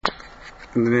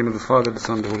In the name of the Father, the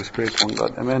Son, the Holy Spirit, one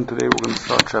God. Amen. Today we're going to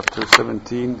start chapter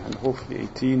 17 and hopefully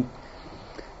 18.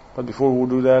 But before we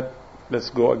do that, let's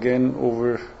go again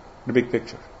over the big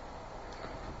picture.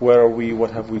 Where are we?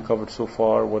 What have we covered so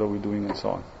far? What are we doing? And so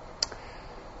on.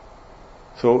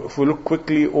 So if we look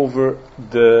quickly over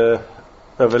the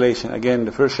Revelation, again,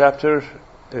 the first chapter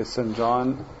is St.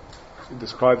 John. It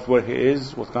describes where he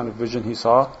is, what kind of vision he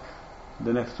saw.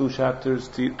 The next two chapters,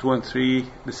 2 and 3,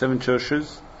 the 7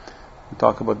 churches. We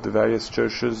talk about the various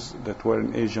churches that were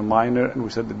in Asia Minor, and we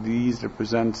said that these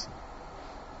represent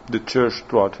the church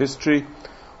throughout history,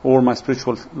 or my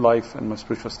spiritual life and my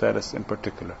spiritual status in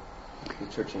particular. The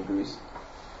church in Greece?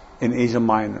 In Asia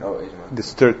Minor. Oh, Asia Minor. This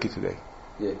is Turkey today.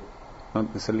 Yeah.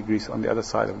 Not necessarily Greece, on the other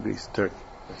side of Greece, Turkey.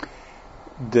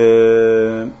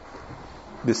 The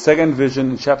second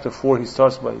vision in chapter 4, he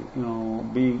starts by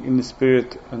being in the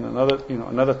spirit and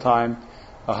another time,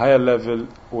 a higher level,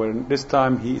 where this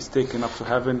time he is taken up to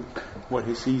heaven, where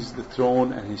he sees the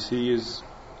throne and he sees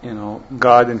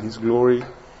God in his glory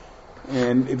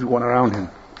and everyone around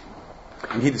him.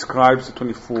 And he describes the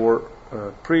 24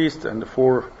 priests and the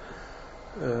 4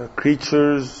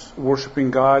 creatures worshipping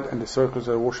God, and the circles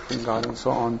that are worshipping God, and so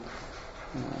on.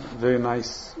 Very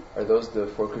nice. Are those the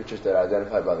 4 creatures that are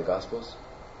identified by the Gospels?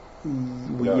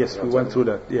 We went through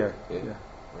that. Yeah.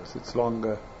 It's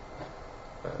long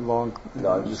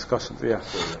discussions. Yeah.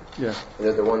 And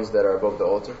they're the ones that are above the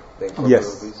altar? The incorporeal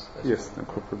beasts? Yes, the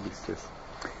incorporeal beasts, yes.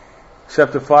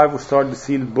 Chapter 5, we start the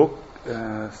sealed book.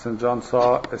 St. John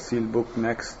saw a sealed book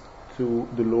next to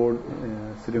the Lord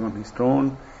sitting on his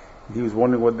throne. He was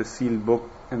wondering what the sealed book,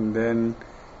 and then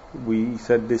we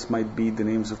said this might be the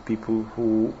names of people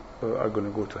who are going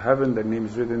to go to heaven. Their name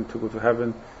is written to go to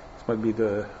heaven. This might be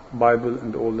the Bible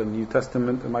and the Old and New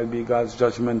Testament. It might be God's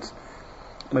judgment.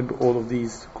 It might be all of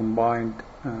these combined,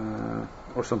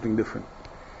 or something different.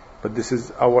 But this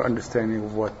is our understanding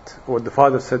of what the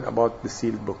Father said about the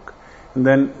sealed book. And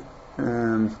then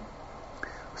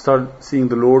start seeing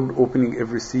the Lord opening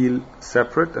every seal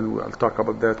separate, and I'll talk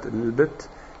about that in a little bit.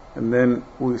 And then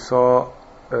we saw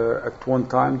at one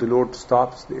time the Lord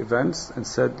stops the events and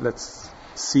said, let's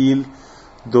seal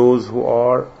those who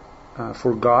are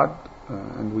for God,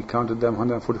 and we counted them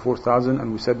 144,000,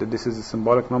 and we said that this is a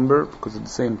symbolic number because at the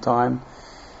same time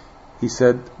he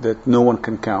said that no one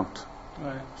can count.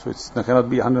 Right. So it cannot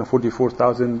be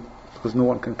 144,000 because no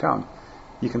one can count.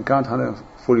 You can count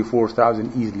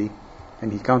 144,000 easily,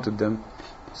 and he counted them.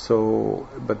 So,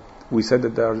 but we said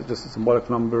that they are just a symbolic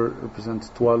number, represents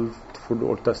 12 for the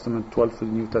Old Testament, 12 for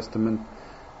the New Testament.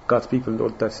 God's people in the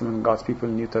Old Testament, God's people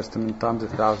in the New Testament times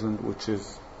 1,000, which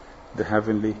is the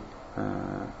heavenly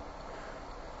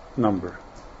number.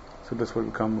 So that's what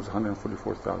becomes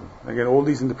 144,000. Again, all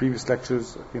these in the previous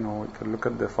lectures, you can look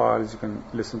at the files, you can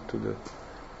listen to the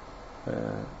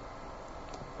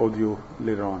audio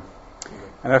later on.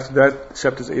 And after that,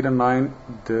 chapters 8 and 9,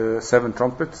 the 7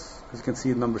 trumpets. As you can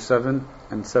see, number 7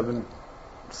 and 7,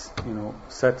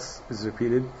 sets is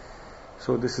repeated.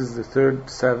 So this is the third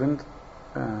 7th,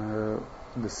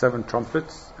 the 7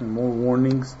 trumpets, and more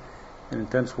warnings, an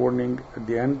intense warning at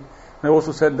the end. And I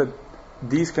also said that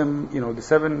these can, the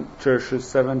 7 churches,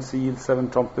 7 seals, 7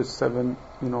 trumpets, 7,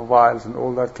 vials, and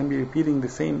all that can be repeating the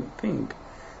same thing,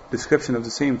 description of the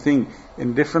same thing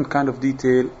in different kind of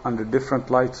detail under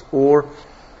different lights, or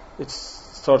it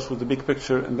starts with the big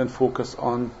picture and then focus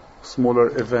on smaller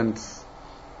events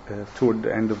toward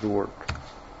the end of the work.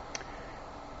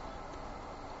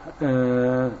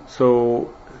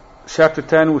 So chapter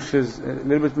 10, which is a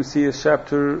little bit mysterious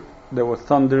chapter, there were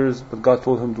thunders, but God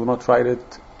told him do not write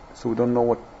it, so we don't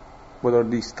know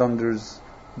what these thunders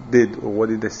did, or what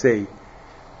did they say,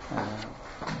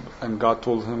 and God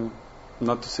told him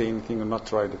not to say anything and not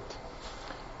to write it,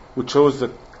 which shows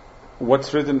that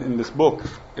what's written in this book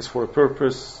is for a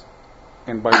purpose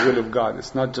and by will of God.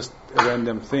 It's not just a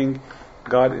random thing.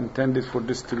 God intended for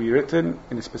this to be written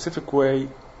in a specific way.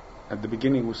 At the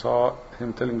beginning we saw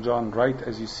him telling John, write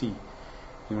as you see.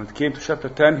 And when it came to chapter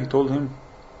 10, he told him,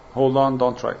 hold on,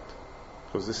 don't write,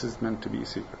 because this is meant to be a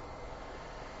secret.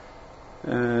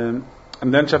 And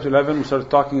then chapter 11, we started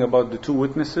talking about the 2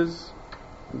 witnesses,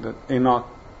 that Enoch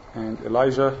and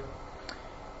Elijah.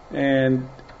 And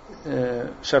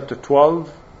chapter 12,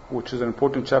 which is an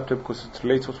important chapter because it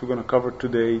relates to what we're going to cover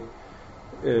today,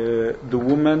 the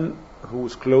woman who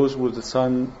was clothed with the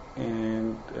sun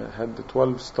and had the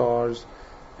 12 stars,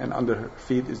 and under her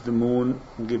feet is the moon,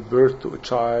 and gave birth to a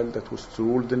child that was to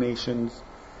rule the nations.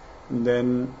 And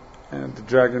then the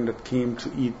dragon that came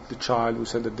to eat the child, we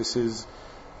said that this is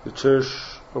the church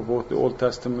of both the Old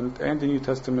Testament and the New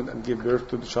Testament, and gave birth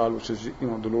to the child, which is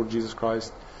the Lord Jesus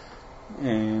Christ.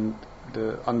 And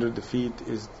the under the feet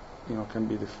is, can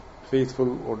be the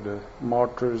faithful or the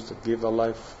martyrs that gave their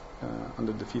life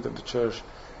under the feet of the church.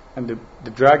 And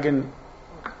the dragon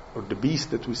or the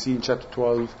beast that we see in chapter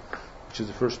 12, which is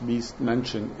the first beast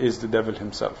mentioned, is the devil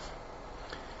himself.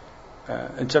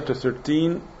 In chapter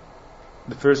 13,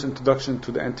 the first introduction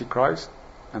to the Antichrist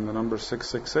and the number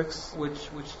 666. Which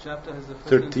chapter has the first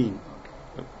 13.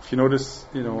 Okay. If you notice,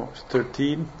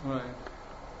 13. Right.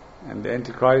 And the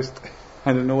Antichrist,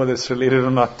 I don't know whether it's related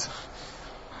or not.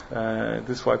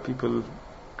 This is why people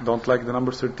don't like the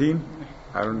number 13.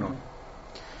 I don't know.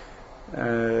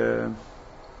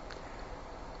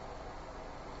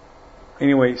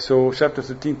 Anyway, so chapter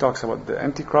 13 talks about the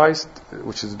Antichrist,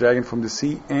 which is the dragon from the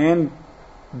sea, and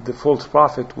the false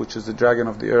prophet, which is the dragon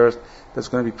of the earth, that's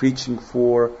going to be preaching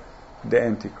for the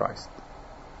Antichrist.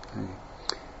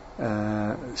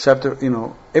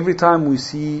 Every time we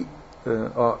see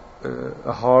a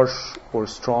harsh or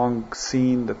strong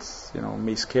scene that's,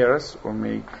 may scare us or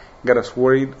may get us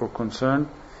worried or concerned,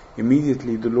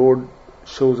 immediately the Lord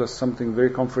shows us something very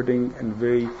comforting and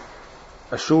very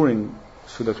assuring,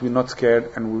 so that we're not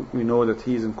scared and we know that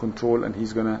He is in control and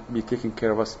He's going to be taking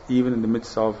care of us even in the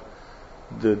midst of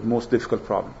the most difficult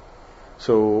problem.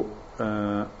 So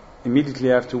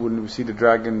immediately after, when we see the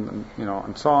dragon,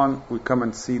 and so on, we come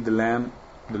and see the Lamb,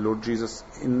 the Lord Jesus,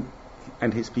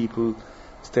 and His people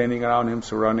standing around Him,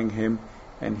 surrounding Him,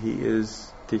 and He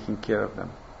is taking care of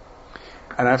them.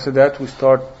 And after that, we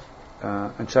start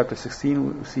in chapter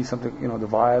 16. We see something, the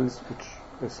vials, which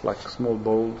is like small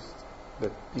bowls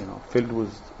that, filled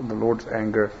with the Lord's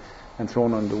anger and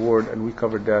thrown on the Word, and we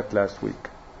covered that last week.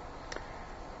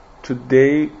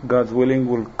 Today, God's willing,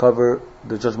 we'll cover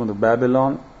the judgment of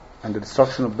Babylon and the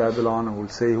destruction of Babylon, and we'll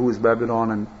say who is Babylon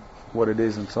and what it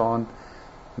is and so on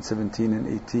in 17 and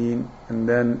 18. And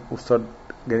then we'll start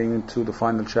getting into the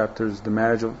final chapters, the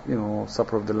marriage of,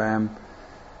 Supper of the Lamb,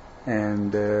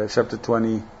 and chapter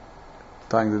 20,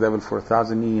 tying the devil for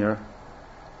 1,000 years,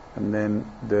 and then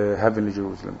the heavenly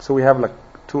Jerusalem. So we have like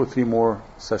 2 or 3 more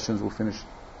sessions. We'll finish,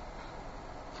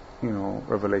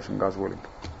 Revelation, God's willing.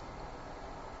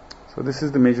 So this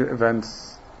is the major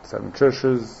events. 7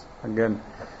 churches. Again,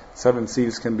 7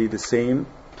 seals can be the same,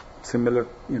 similar,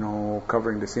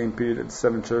 covering the same period at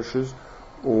 7 churches,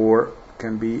 or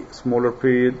can be smaller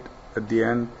period at the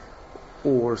end,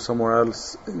 or somewhere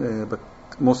else. But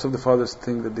most of the fathers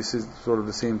think that this is sort of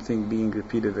the same thing being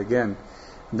repeated again.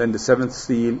 And then the 7th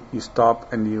seal, you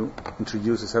stop and you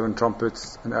introduce the 7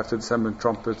 trumpets, and after the 7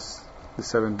 trumpets, the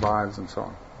 7 vials, and so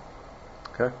on.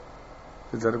 Okay?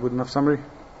 Is that a good enough summary?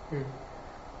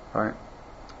 Right.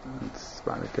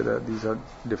 These are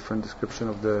different description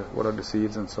of what are the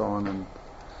seeds and so on, and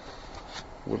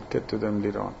we'll get to them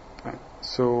later on. Right.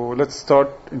 So let's start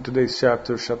in today's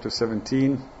chapter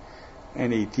 17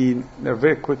 and 18. They're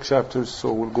very quick chapters,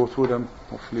 so we'll go through them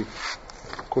hopefully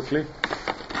quickly.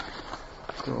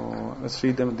 So let's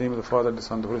read them in the name of the Father, the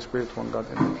Son, the Holy Spirit, one God.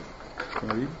 Amen.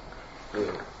 Can you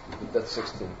read? That's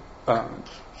 16.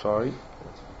 Sorry.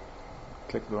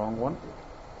 Click the wrong one.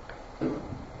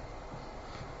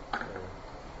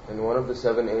 And one of the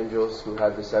 7 angels who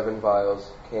had the 7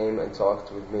 vials came and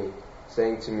talked with me,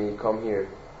 saying to me, "Come here,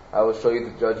 I will show you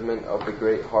the judgment of the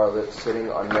great harlot sitting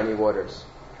on many waters,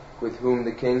 with whom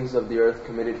the kings of the earth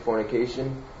committed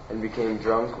fornication and became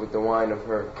drunk with the wine of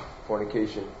her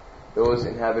fornication, those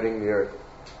inhabiting the earth.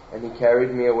 And he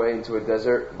carried me away into a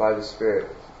desert by the Spirit,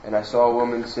 and I saw a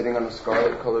woman sitting on a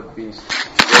scarlet-colored beast,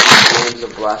 with names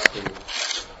of blasphemy,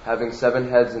 having 7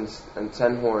 heads and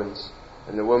 10 horns.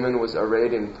 And the woman was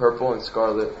arrayed in purple and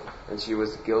scarlet, and she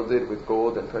was gilded with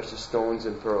gold and precious stones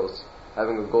and pearls,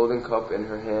 having a golden cup in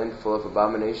her hand full of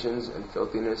abominations and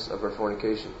filthiness of her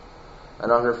fornication.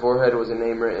 And on her forehead was a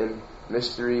name written,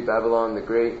 Mystery, Babylon the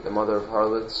Great, the mother of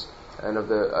harlots, and of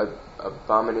the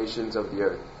abominations of the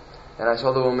earth. And I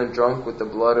saw the woman drunk with the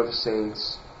blood of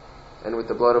saints, and with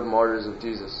the blood of martyrs of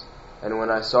Jesus. And when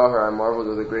I saw her, I marveled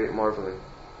with a great marveling.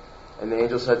 And the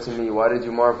angel said to me, Why did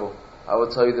you marvel? I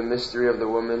will tell you the mystery of the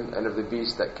woman and of the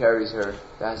beast that carries her,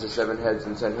 that has the 7 heads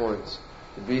and 10 horns.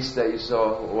 The beast that you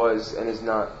saw was and is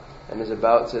not, and is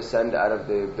about to ascend out of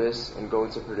the abyss and go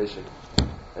into perdition.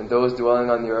 And those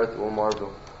dwelling on the earth will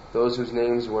marvel, those whose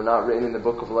names were not written in the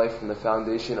book of life from the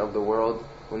foundation of the world,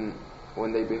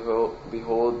 when they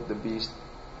behold the beast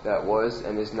that was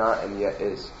and is not and yet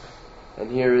is. And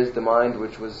here is the mind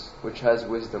which has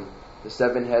wisdom. The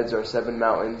 7 heads are 7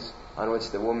 mountains on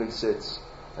which the woman sits.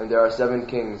 And there are 7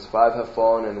 kings, 5 have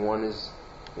fallen, and one is,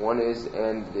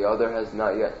 and the other has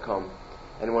not yet come.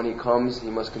 And when he comes, he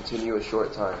must continue a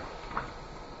short time.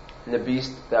 And the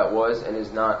beast that was and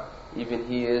is not, even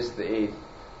he is the 8th,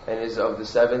 and is of the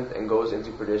 7th, and goes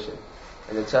into perdition.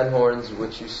 And the 10 horns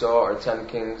which you saw are 10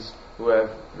 kings who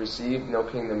have received no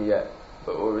kingdom yet,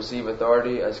 but will receive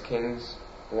authority as kings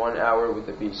 1 hour with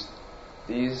the beast.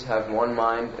 These have one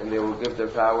mind, and they will give their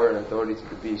power and authority to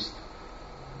the beast.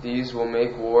 These will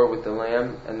make war with the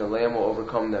Lamb, and the Lamb will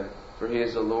overcome them, for he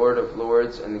is the Lord of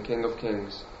lords and the King of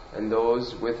kings, and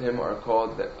those with him are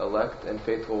called the elect and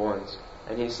faithful ones.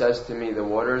 And he says to me, the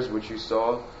waters which you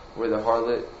saw where the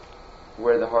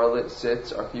harlot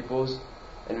sits are peoples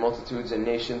and multitudes and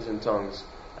nations and tongues.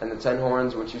 And the 10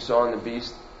 horns which you saw in the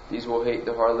beast, these will hate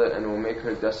the harlot and will make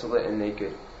her desolate and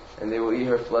naked, and they will eat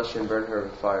her flesh and burn her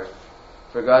with fire.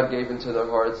 For God gave into their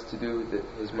hearts to do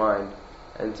his mind,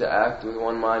 and to act with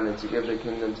one mind, and to give their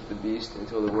kingdom to the beast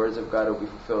until the words of God will be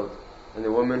fulfilled. And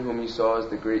the woman whom you saw is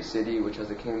the great city, which has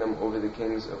a kingdom over the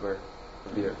kings of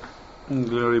the earth.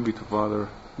 Glory be to Father.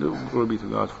 Glory be to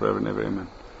God forever and ever. Amen.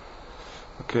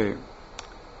 Okay.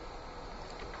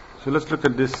 So let's look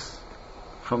at this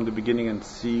from the beginning and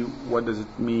see what does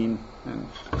it mean, and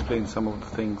explain some of the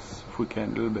things, if we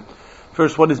can, a little bit.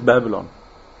 First, what is Babylon?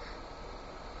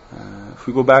 If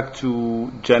we go back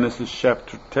to Genesis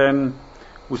chapter 10,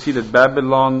 we see that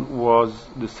Babylon was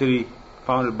the city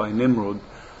founded by Nimrod,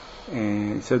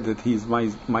 and he said that he is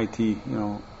mighty,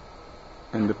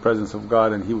 in the presence of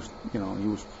God, and he was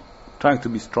trying to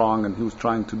be strong, and he was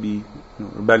trying to be,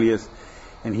 rebellious,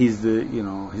 and his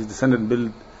descendant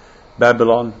built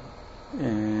Babylon,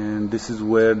 and this is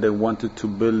where they wanted to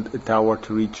build a tower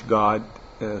to reach God,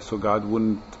 so God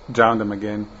wouldn't drown them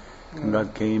again. And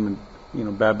God came and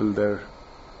babbled their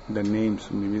names.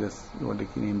 So maybe that's what the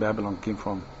name Babylon came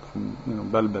from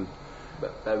Babel.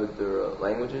 Babbled their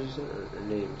languages or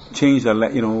names? Changed their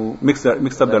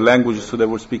mixed up their languages, so they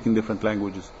were speaking different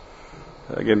languages.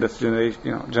 Again, that's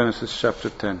Genesis chapter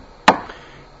 10.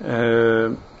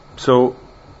 So,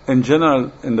 in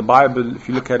general, in the Bible, if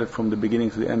you look at it from the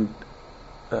beginning to the end,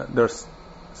 there's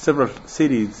several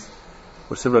cities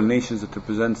or several nations that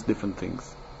represents different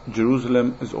things.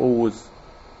 Jerusalem is always,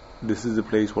 this is the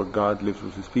place where God lives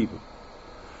with His people.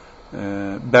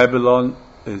 Babylon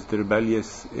is the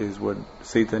rebellious, is where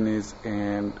Satan is,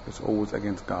 and it's always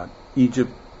against God.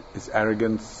 Egypt is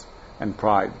arrogance and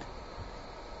pride,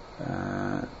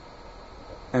 and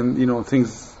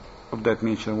things of that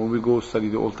nature. When we go study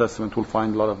the Old Testament, we'll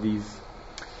find a lot of these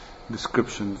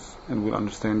descriptions, and we'll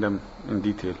understand them in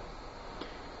detail.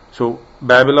 So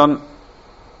Babylon,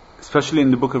 especially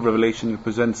in the book of Revelation,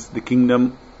 represents the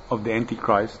kingdom of the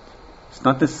Antichrist. It's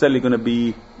not necessarily going to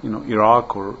be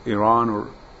Iraq or Iran or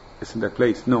it's in that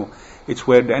place. No, it's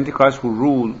where the Antichrist will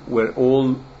rule, where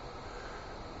all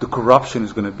the corruption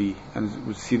is going to be. And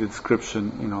we see the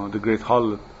description, the great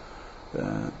harlot,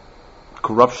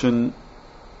 corruption,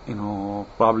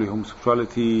 probably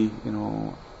homosexuality,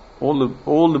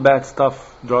 all the bad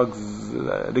stuff, drugs,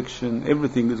 addiction,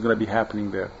 everything is going to be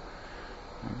happening there.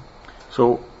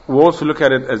 So we also look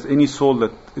at it as any soul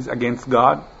that is against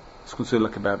God is considered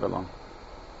like a Babylon.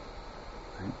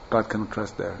 God cannot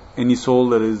trust there. Any soul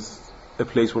that is a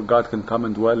place where God can come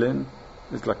and dwell in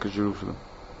is like a Jerusalem.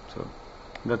 So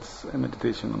that's a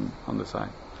meditation on the side.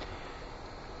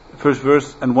 First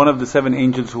verse, and one of the 7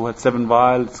 angels who had 7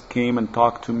 vials came and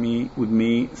talked with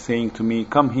me, saying to me,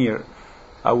 come here,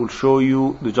 I will show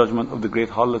you the judgment of the great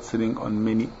harlot sitting on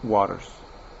many waters.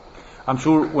 I'm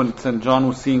sure when St. John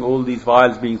was seeing all these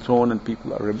vials being thrown and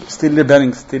people are still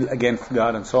rebelling, still against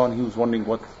God and so on, he was wondering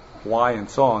why and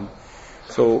so on.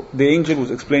 So the angel was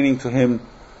explaining to him,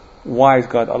 why is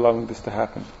God allowing this to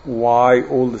happen? Why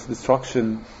all this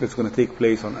destruction that's going to take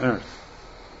place on earth?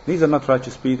 These are not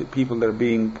righteous people that are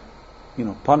being,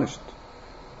 punished.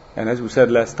 And as we said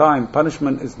last time,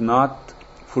 punishment is not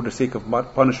for the sake of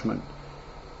punishment.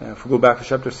 If we go back to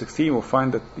chapter 16, we'll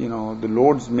find that, the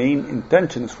Lord's main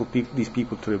intention is for these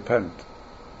people to repent.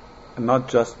 And not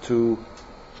just to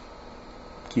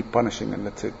keep punishing and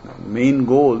that's it. No, the main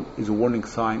goal is a warning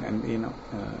sign and,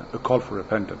 a call for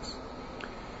repentance.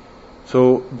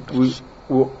 So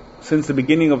since the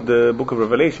beginning of the book of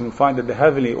Revelation, we find that the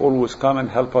heavenly always come and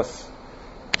help us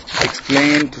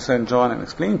explain to St. John and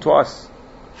explain to us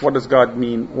what does God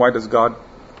mean, why is God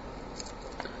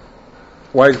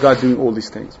doing all these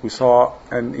things. We saw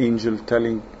an angel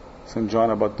telling St.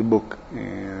 John about the book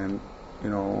and,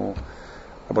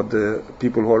 about the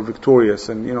people who are victorious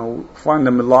and, find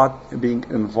them a lot being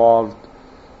involved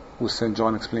with St.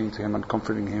 John explaining to him and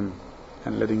comforting him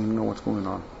and letting him know what's going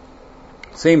on.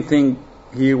 Same thing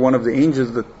here, one of the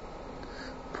angels that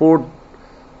poured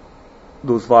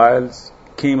those vials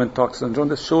came and talked to St. John.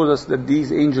 This shows us that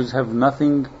these angels have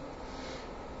nothing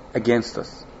against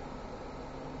us.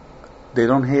 They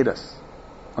don't hate us.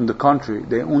 On the contrary,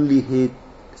 they only hate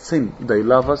sin. They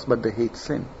love us, but they hate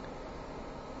sin.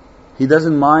 He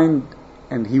doesn't mind,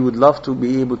 and He would love to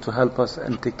be able to help us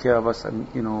and take care of us and,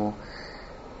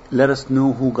 let us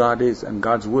know who God is and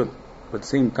God's will. But at the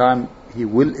same time, He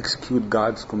will execute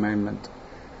God's commandment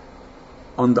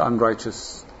on the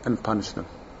unrighteous and punish them.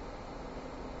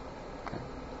 Okay.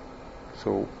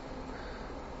 So,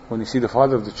 when you see the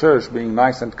father of the church being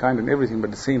nice and kind and everything,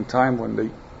 but at the same time when they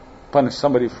punish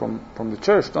somebody from the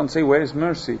church, don't say, where is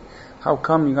mercy? How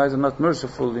come you guys are not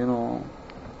merciful,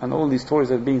 and all these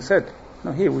stories are being said.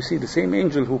 Now here we see the same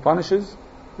angel who punishes,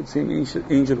 the same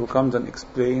angel who comes and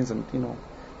explains and,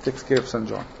 takes care of St.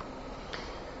 John.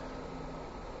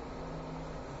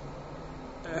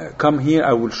 Come here,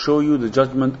 I will show you the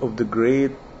judgment of the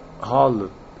great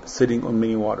harlot sitting on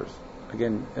many waters.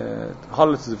 Again,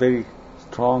 harlot is a very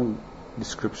strong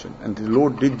description, and the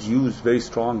Lord did use very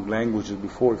strong languages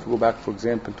before. If you go back, for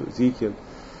example, to Ezekiel,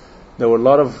 there were a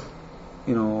lot of,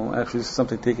 actually this is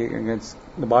something taken against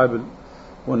the Bible.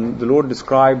 When the Lord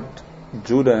described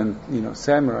Judah and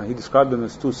Samara, He described them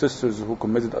as two sisters who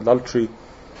committed adultery,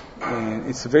 and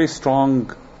it's a very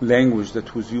strong language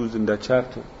that was used in that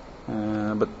chapter.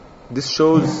 But this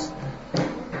shows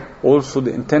also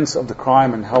the intensity of the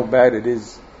crime and how bad it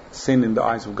is, sin in the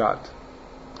eyes of God.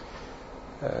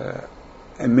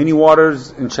 And many waters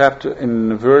in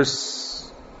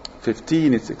verse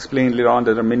 15, it's explained later on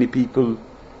that there are many people,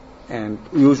 and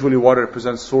usually water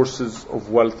represents sources of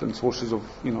wealth and sources of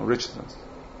richness.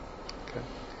 Okay.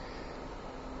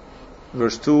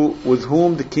 Verse 2: with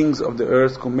whom the kings of the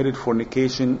earth committed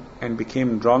fornication and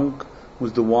became drunk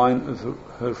with the wine of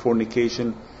her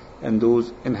fornication, and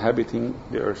those inhabiting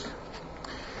the earth.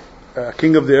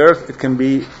 King of the earth, it can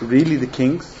be really the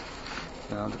kings.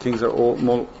 The kings are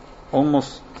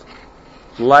almost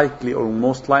likely or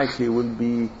most likely will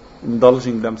be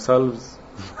indulging themselves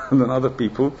than other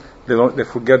people. They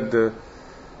forget the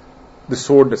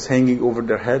sword that's hanging over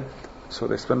their head, so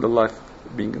they spend their life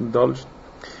being indulged.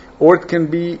 Or it can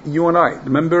be you and I.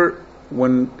 Remember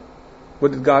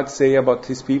what did God say about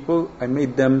His people? I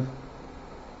made them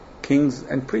kings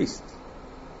and priests.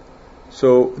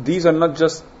 So these are not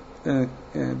just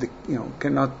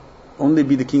cannot only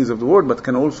be the kings of the world, but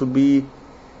can also be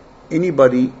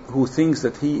anybody who thinks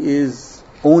that he is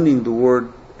owning the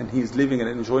world and he is living and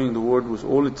enjoying the world with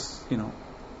all its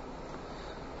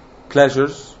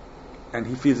pleasures, and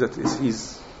he feels that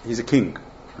he's a king.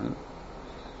 Right?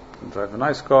 I drive a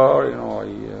nice car,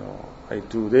 I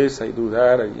do this, I do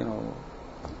that, I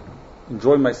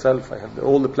enjoy myself, I have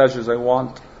all the pleasures I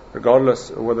want, regardless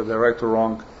of whether they're right or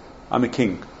wrong. I'm a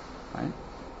king, right?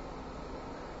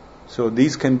 So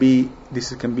this can be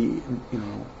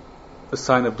a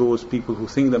sign of those people who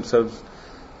think themselves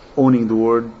owning the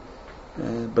world,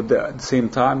 but at the same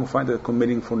time we find that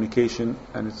committing fornication,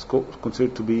 and it's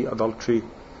considered to be adultery.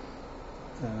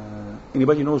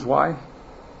 Anybody knows why?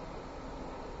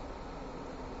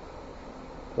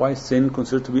 Why is sin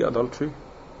considered to be adultery?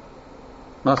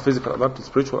 Not physical adultery,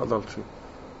 spiritual adultery.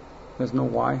 There's no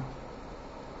why.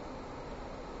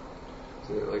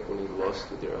 Isn't it like when you lust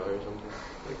with your eye or something?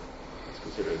 Like, it's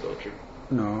considered adultery?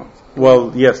 No.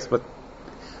 Well, yes, but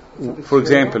for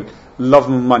example, love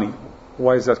of money.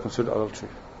 Why is that considered adultery?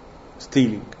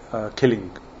 Stealing,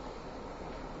 killing.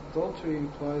 Adultery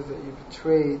implies that you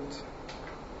betrayed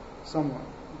someone,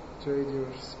 betrayed your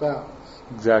spouse.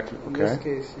 Exactly. Okay. In this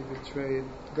case, you betrayed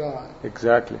God.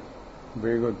 Exactly.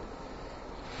 Very good.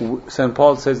 St.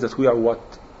 Paul says that we are what?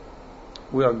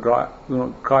 We are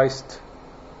Christ,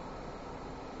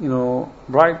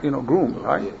 bride, groom,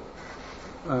 right?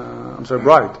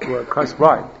 Bride. We are Christ's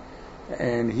bride.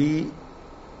 And He,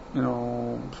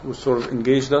 was sort of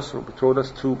engaged us or betrothed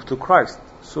us to Christ.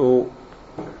 So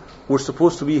we're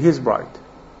supposed to be His bride.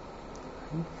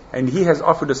 And He has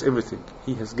offered us everything.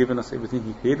 He has given us everything.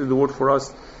 He created the world for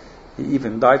us. He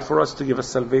even died for us to give us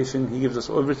salvation. He gives us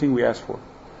everything we ask for.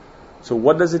 So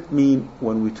what does it mean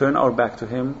when we turn our back to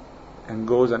Him and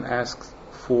goes and asks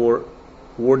for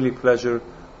worldly pleasure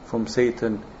from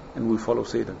Satan, and we follow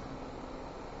Satan?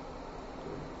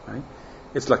 Right?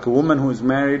 It's like a woman who is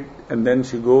married and then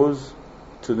she goes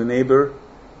to the neighbor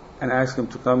and asks him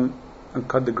to come and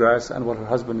cut the grass, and while her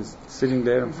husband is sitting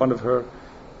there in front of her,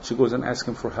 she goes and asks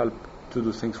him for help to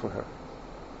do things for her.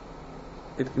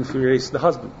 It infuriates the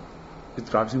husband. It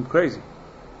drives him crazy.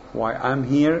 Why? I'm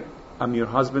here, I'm your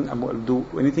husband, I will do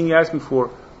anything you ask me for.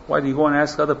 Why do you go and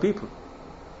ask other people?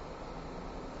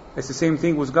 It's the same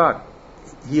thing with God.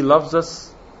 He loves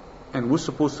us, and we're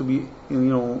supposed to be,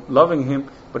 loving Him,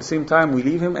 but at the same time we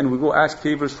leave Him and we go ask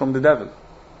favors from the devil.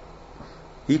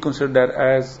 He considered that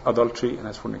as adultery and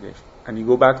as fornication. And you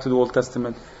go back to the Old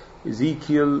Testament,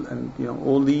 Ezekiel and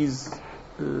all these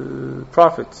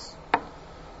prophets.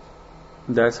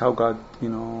 That's how God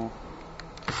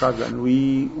describes that. And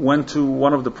we went to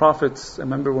one of the prophets. I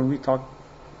remember when we talked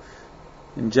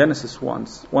in Genesis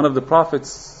once, one of the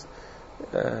prophets,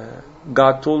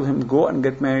 God told him, go and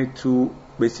get married to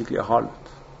basically a harlot.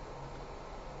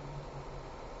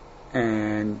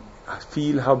 And I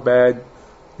feel how bad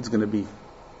it's going to be.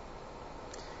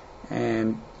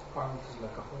 And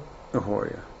a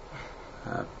whore,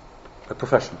 yeah. A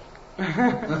professional.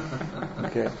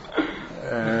 Okay.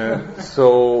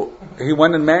 So he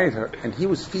went and married her, and he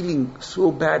was feeling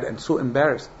so bad and so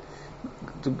embarrassed.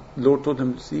 The Lord told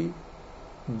him, see,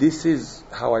 this is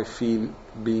how I feel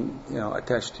being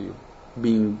attached to you,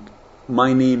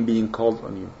 my name being called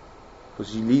on you,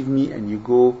 because you leave me and you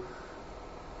go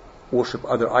worship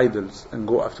other idols and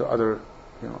go after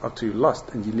after your lust,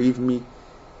 and you leave me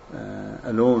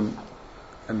alone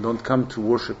and don't come to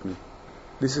worship me.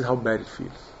 This is how bad it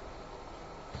feels.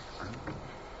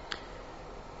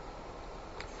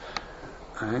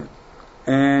 Right.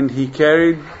 And he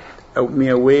carried me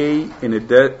away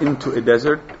into a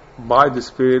desert by the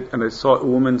Spirit, and I saw a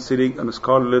woman sitting on a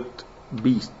scarlet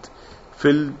beast,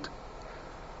 filled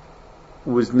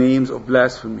with names of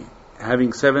blasphemy,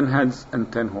 having 7 heads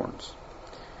and 10 horns.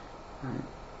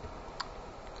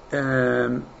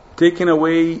 Taken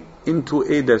away into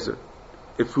a desert.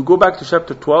 If we go back to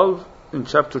chapter 12, in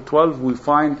chapter 12 we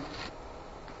find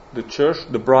the church,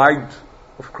 the bride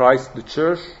of Christ, the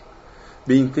church,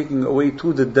 being taken away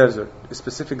to the desert, a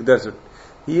specific desert.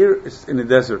 Here is in a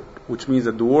desert, which means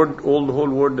that the whole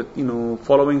world that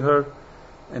following her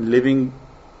and living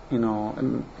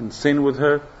in sin with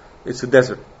her, it's a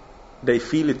desert. They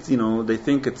feel it's they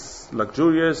think it's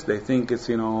luxurious, they think it's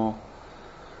 5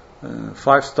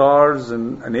 stars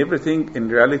and everything. In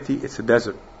reality, it's a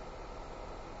desert.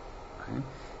 Okay?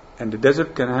 And the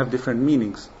desert can have different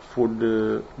meanings. For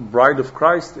the bride of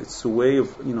Christ, it's a way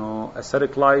of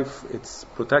ascetic life, it's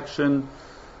protection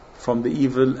from the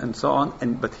evil and so on.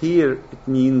 But here it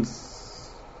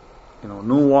means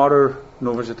no water,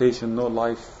 no vegetation, no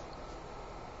life,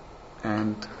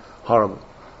 and horrible.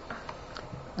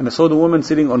 And I saw the woman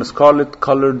sitting on a scarlet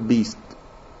colored beast.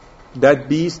 That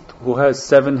beast who has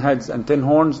 7 heads and 10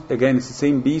 horns, again it's the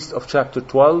same beast of chapter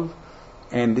 12,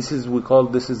 and this is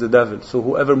the devil. So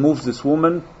whoever moves this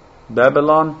woman,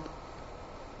 Babylon,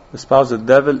 the spouse of the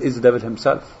devil, is the devil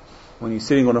himself. When he's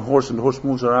sitting on a horse and the horse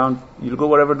moves around, you'll go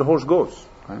wherever the horse goes.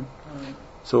 Right?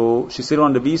 So she's sitting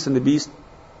on the beast and the beast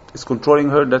is controlling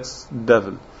her. That's the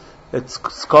devil. It's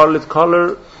scarlet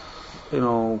color,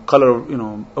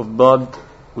 of blood,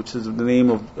 which is the name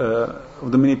of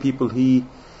the many people he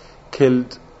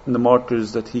killed and the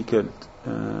martyrs that he killed.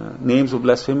 Names of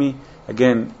blasphemy.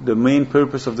 Again, the main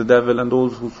purpose of the devil and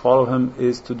those who follow him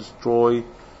is to destroy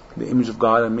the image of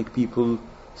God and make people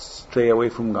stray away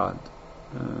from God.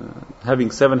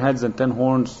 Having 7 heads and 10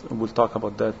 horns, we'll talk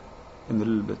about that in a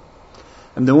little bit.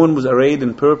 And the woman was arrayed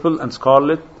in purple and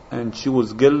scarlet, and she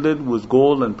was gilded with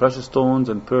gold and precious stones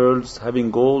and pearls,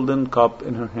 having golden cup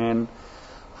in her hand,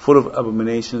 full of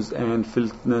abominations and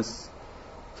filthiness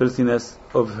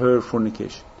of her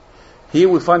fornication. Here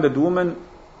we find that the woman,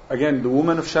 again, the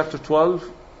woman of chapter 12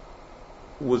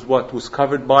 was what? Was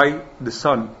covered by the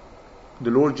sun.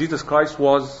 The Lord Jesus Christ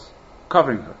was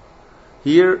covering her.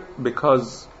 Here,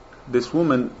 because this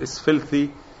woman is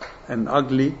filthy and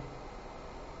ugly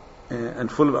and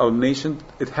full of abominations,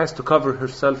 it has to cover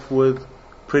herself with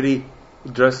pretty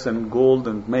dress and gold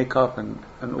and makeup and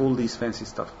all these fancy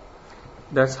stuff.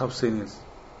 That's how sin is.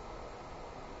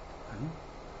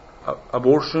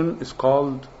 Abortion is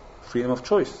called freedom of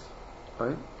choice,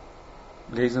 right?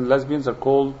 Gays and lesbians are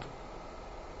called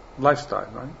lifestyle,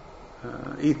 right?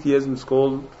 Atheism is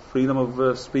called freedom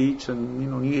of speech, and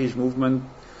New Age movement,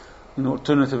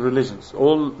 alternative religions,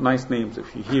 all nice names.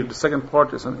 If you hear the second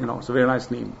part, it's it's a very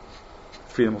nice name,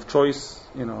 freedom of choice,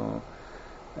 and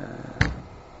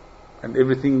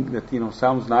everything that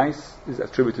sounds nice is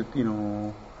attributed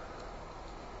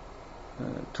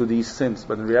to these sins,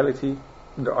 but in reality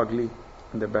they're ugly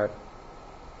and they're bad.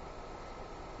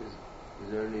 Is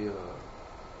there any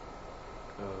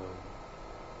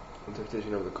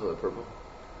interpretation of the color purple?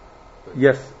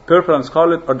 Yes, purple and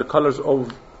scarlet are the colors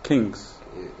of kings.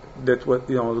 Yeah. That what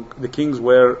the kings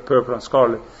wear purple and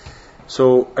scarlet.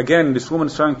 So again, this woman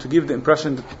is trying to give the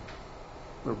impression that,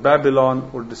 or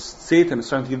Babylon or the Satan is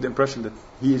trying to give the impression that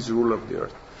he is the ruler of the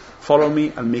earth. Follow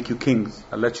me, I'll make you kings.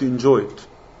 I'll let you enjoy it.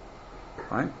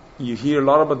 Right? You hear a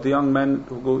lot about the young men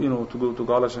who go to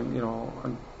college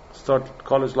and start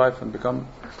college life and become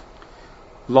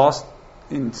lost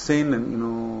in sin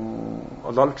and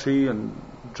adultery and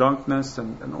drunkenness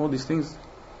and all these things.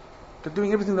 They're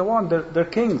doing everything they want. They're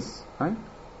kings, right?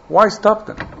 Why stop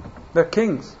them? They're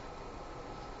kings.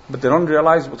 But they don't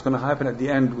realize what's going to happen at the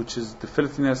end, which is the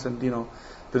filthiness and the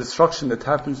destruction that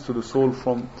happens to the soul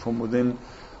from within,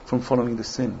 from following the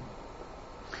sin.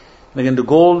 And again, the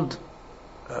gold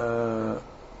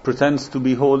pretends to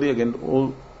be holy. Again,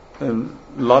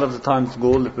 a lot of the times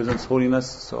gold represents holiness,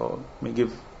 so it may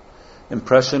give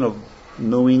impression of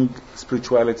knowing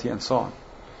spirituality and so on.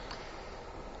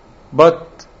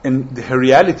 But her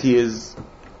reality is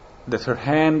that her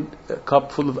hand a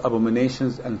cup full of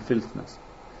abominations and filthiness.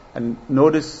 And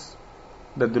notice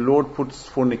that the Lord puts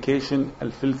fornication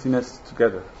and filthiness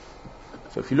together.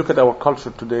 So if you look at our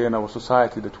culture today and our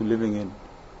society that we're living in,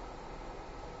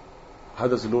 how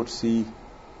does the Lord see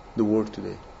the world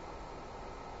today?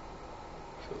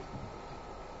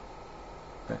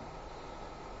 Okay.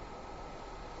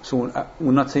 So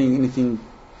we're not saying anything,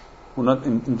 we're not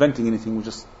inventing anything, we're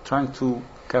just trying to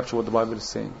capture what the Bible is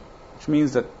saying. Which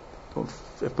means that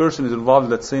if a person is involved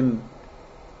in that sin,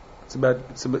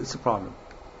 it's a problem.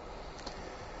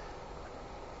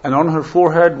 And on her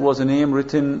forehead was a name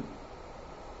written,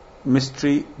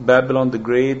 Mystery, Babylon the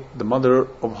Great, the mother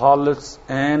of harlots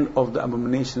and of the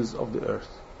abominations of the earth.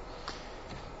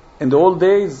 In the old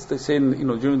days, they say,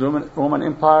 during the Roman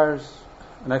empires,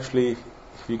 and actually,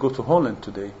 if you go to Holland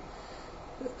today,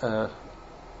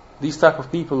 these type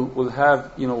of people will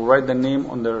have, write their name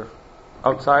on their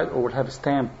outside, or will have a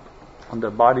stamp on their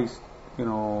bodies,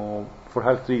 for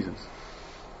health reasons.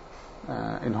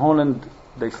 In Holland,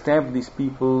 they stamp these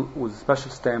people with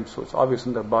special stamps, so it's obvious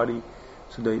on their body,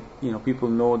 so they, people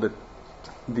know that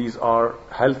these are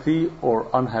healthy or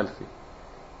unhealthy,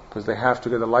 because they have to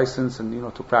get a license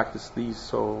and to practice these,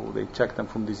 so they check them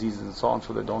from diseases and so on,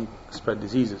 so they don't spread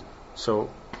diseases. So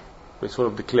they sort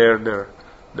of declare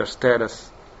their status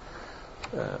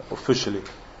officially.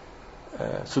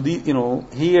 So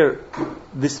here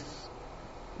this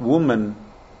woman,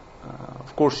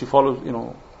 of course, she follows,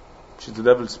 she's the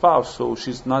devil's spouse, so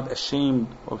she's not ashamed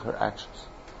of her actions.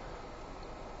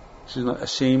 She's not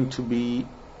ashamed to be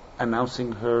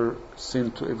announcing her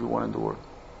sin to everyone in the world.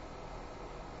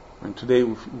 And today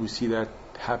we see that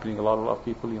happening. A lot of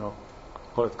people,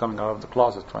 call it coming out of the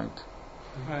closet, right?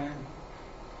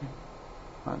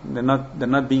 They're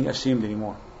not being ashamed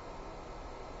anymore,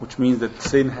 which means that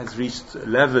sin has reached a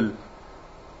level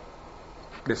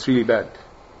that's really bad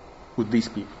with these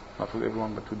people. Not with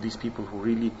everyone, but with these people who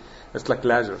really, it's like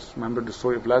Lazarus. Remember the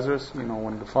story of Lazarus?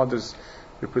 When the fathers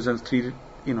represents the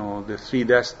three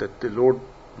deaths that the Lord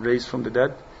raised from the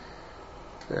dead.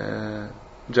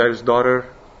 Jairus' daughter,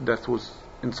 death was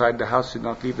inside the house, did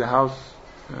not leave the house.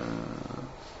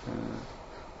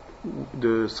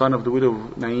 The son of the widow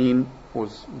of Nain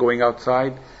was going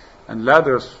outside, and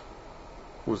Lazarus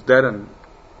was dead and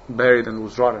buried and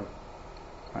was rotten.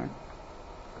 Right?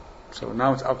 So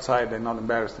now it's outside, they're not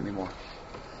embarrassed anymore.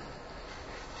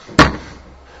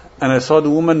 And I saw the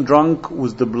woman drunk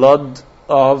with the blood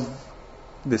of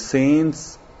the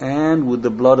saints and with the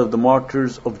blood of the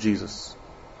martyrs of Jesus.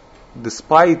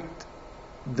 Despite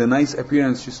the nice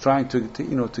appearance she's trying to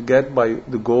get by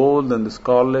the gold and the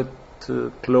scarlet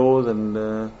clothes and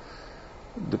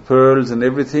the pearls and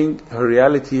everything, her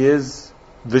reality is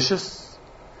vicious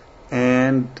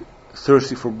and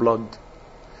thirsty for blood.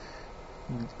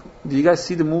 Do you guys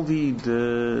see the movie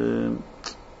the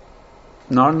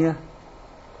Narnia?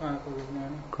 Chronicles of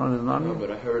Narnia? No,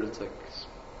 but I heard it's like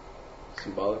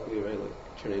symbolically, right?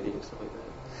 Like Trinity and stuff like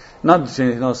that. Not the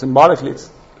Trinity, no, symbolically it's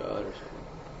God or something.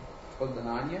 Called the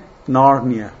Narnia?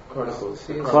 Narnia.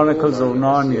 Chronicles of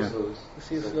Narnia.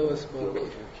 C.S. Lewis book.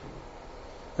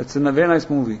 It's a very nice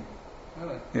movie.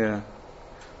 Really? Yeah.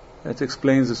 It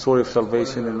explains the story of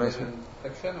salvation in a nice way.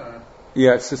 Fiction or?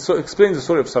 Yeah, it explains the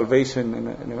story of salvation in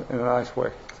a nice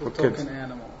way for kids.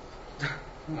 Animal.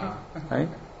 Right?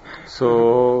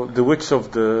 So the witch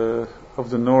of the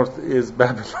north is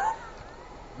Babylon.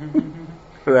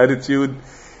 Her attitude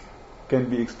can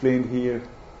be explained here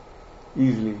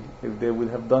easily. If they would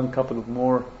have done a couple of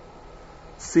more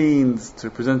scenes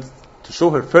to show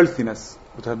her filthiness,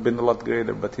 would have been a lot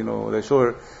greater. But they show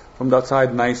her from the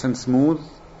outside nice and smooth,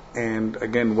 and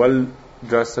again well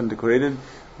dressed and decorated,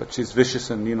 but she's vicious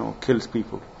and kills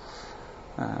people,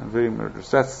 very murderous.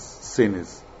 That's sin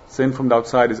is. Sin from the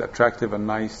outside is attractive and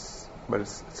nice, but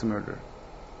it's a murder.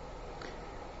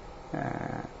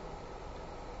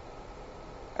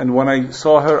 And when I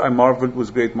saw her, I marveled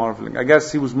with great marveling. I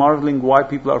guess he was marveling why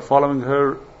people are following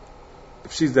her.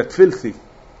 If she's that filthy,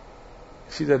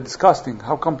 if she's that disgusting,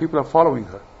 how come people are following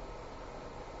her?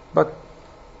 But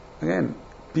again,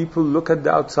 people look at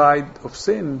the outside of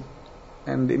sin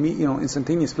and the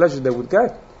instantaneous pleasure they would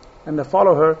get, and they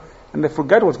follow her and they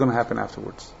forget what's going to happen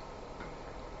afterwards.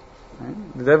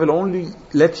 Right? The devil only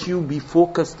lets you be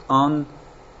focused on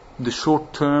the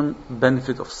short-term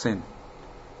benefit of sin,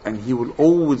 and he will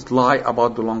always lie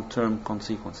about the long-term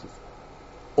consequences.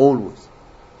 Always.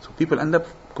 So people end up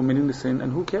committing the sin,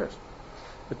 and who cares?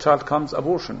 The child comes,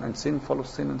 abortion, and sin follows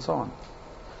sin, and so on.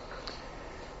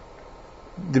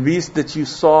 The beast that you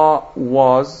saw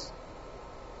was...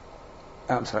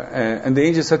 and the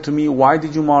angel said to me, why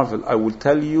did you marvel? I will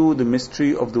tell you the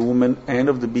mystery of the woman and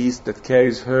of the beast that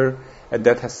carries her, and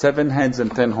that has 7 heads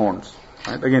and 10 horns.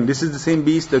 Right? Again, this is the same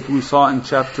beast that we saw in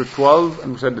chapter 12,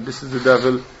 and we said that this is the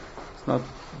devil. It's not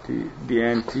the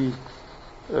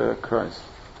Antichrist.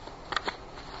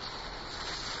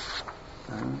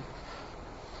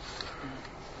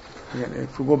 Again,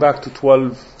 if we go back to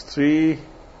 12:3,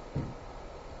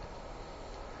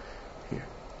 here.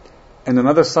 And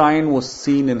another sign was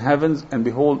seen in heavens, and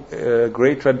behold, a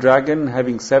great red dragon,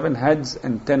 having 7 heads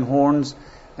and 10 horns,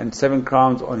 and 7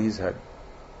 crowns on his head.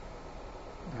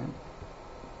 Right.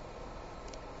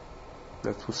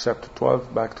 That was chapter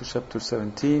 12. Back to chapter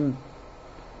 17.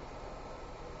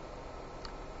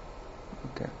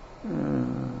 Okay.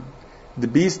 The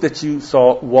beast that you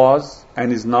saw was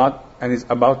and is not and is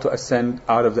about to ascend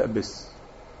out of the abyss.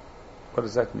 What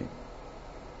does that mean?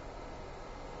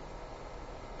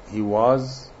 He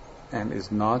was and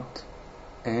is not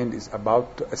and is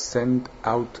about to ascend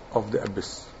out of the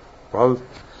abyss. Well,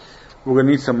 we're going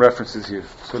to need some references here.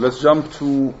 So let's jump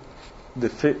to the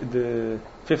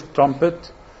 5th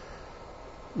trumpet.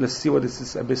 Let's see what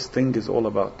this abyss thing is all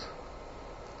about.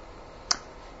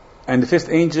 And the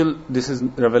 5th angel, this is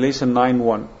Revelation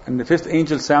 9:1. And the 5th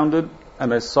angel sounded,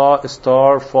 and I saw a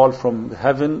star fall from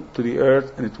heaven to the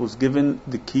earth, and it was given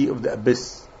the key of the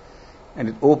abyss. And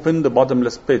it opened the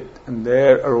bottomless pit, and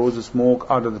there arose a smoke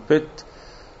out of the pit,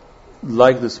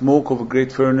 like the smoke of a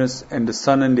great furnace, and the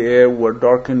sun and the air were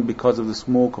darkened because of the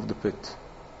smoke of the pit.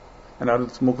 And out of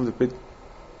the smoke of the pit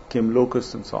came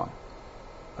locusts and so on.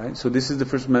 Right? So this is the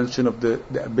first mention of the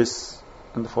abyss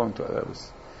and the falling to the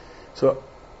abyss. So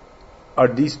are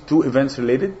these 2 events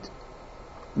related?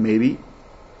 Maybe.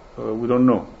 We don't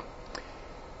know.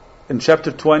 In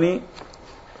chapter 20,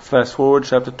 fast forward,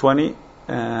 chapter 20,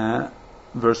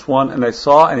 verse 1, and I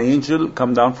saw an angel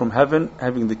come down from heaven,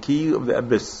 having the key of the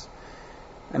abyss,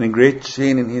 and a great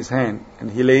chain in his hand.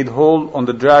 And he laid hold on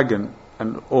the dragon,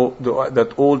 and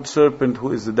that old serpent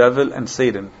who is the devil and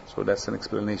Satan. So that's an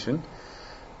explanation.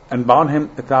 And bound him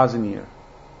 1,000 years.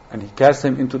 And he cast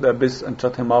him into the abyss and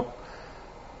shut him up,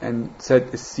 and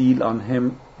set a seal on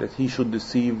him, that he should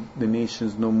deceive the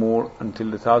nations no more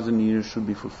until the 1,000 years should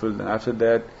be fulfilled. And after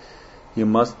that, he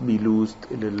must be loosed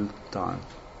a little time.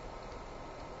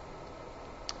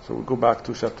 So we'll go back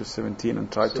to chapter 17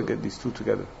 and try to get these 2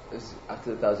 together.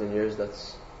 After the 1,000 years,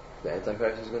 that's the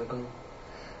Antichrist is going to come?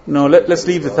 No, let's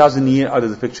leave the 1,000 year out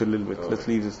of the picture a little bit. Let's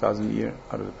leave this 1,000 year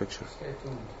out of the picture.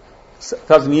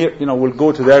 1,000 year, we'll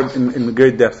go to there in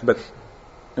great depth, but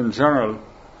in general,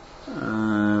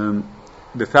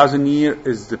 the 1,000 year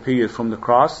is the period from the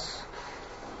cross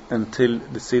until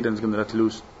the Satan is going to let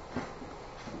loose,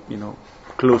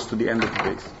 close to the end of the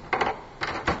days.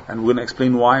 And we're going to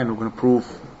explain why, and we're going to prove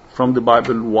from the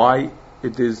Bible why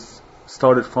it is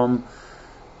started from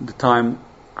the time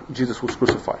Jesus was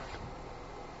crucified.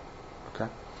 Okay?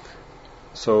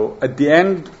 So at the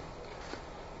end,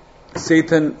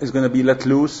 Satan is going to be let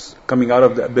loose, coming out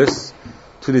of the abyss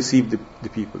to deceive the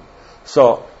people.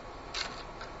 So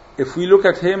if we look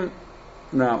at him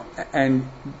now, and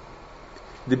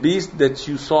the beast that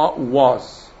you saw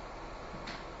was,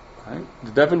 right?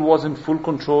 The devil was in full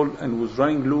control and was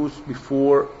running loose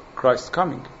before Christ's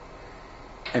coming,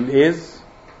 and is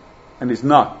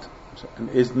not.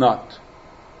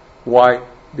 Why?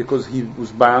 Because he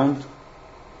was bound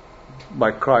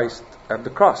by Christ at the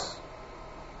cross.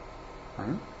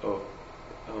 Right?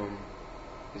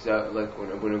 Is that like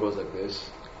when Abuna goes like this?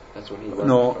 That's when he.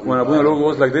 No, when Abuna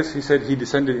goes like this, he said he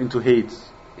descended into Hades,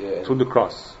 to the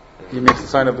cross. He makes the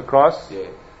sign of the cross,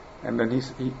 and then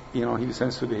he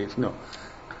descends to the Hades. No,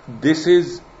 this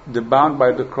is the bound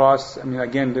by the cross. I mean,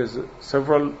 again, there's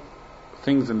several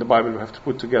things in the Bible we have to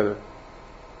put together.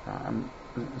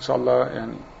 Inshallah,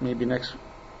 and maybe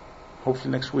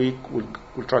hopefully next week,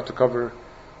 we'll try to cover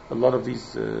a lot of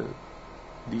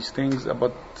these things,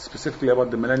 specifically about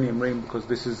the millennium reign,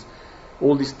 because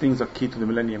all these things are key to the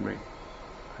millennium reign.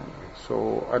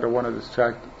 So I don't want to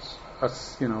distract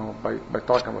us, by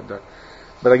talking about that.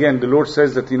 But again, the Lord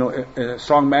says that a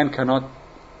strong man cannot,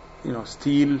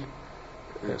 steal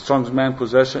strongest man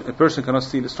possession. A person cannot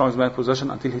steal the strongest man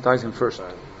possession until he ties him first.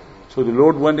 So the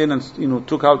Lord went in and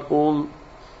took out all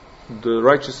the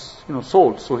righteous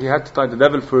souls. So he had to tie the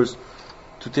devil first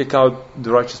to take out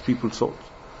the righteous people's souls.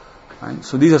 Right?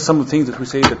 So these are some of the things that we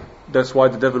say that's why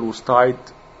the devil was tied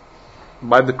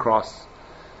by the cross,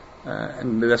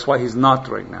 and that's why he's not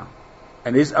right now,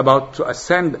 and is about to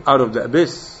ascend out of the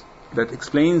abyss. That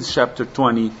explains chapter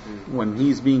 20 when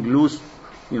he's being loosed,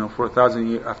 for 1,000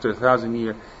 years. After 1,000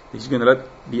 years, he's going to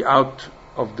be out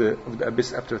of the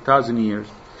abyss after 1,000 years.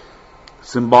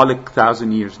 Symbolic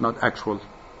 1,000 years, not actual.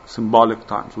 Symbolic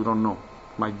times. We don't know.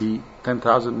 Might be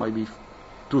 10,000, might be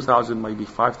 2,000, might be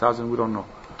 5,000. We don't know.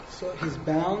 So he's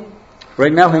bound.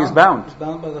 Right now, he is bound. He's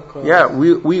bound by the cross. Yeah,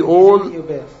 we all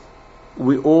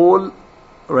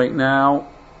right now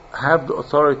have the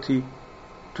authority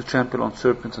to trample on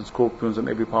serpents and scorpions and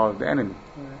every power of the enemy.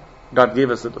 Right. God gave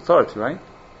us that authority, right?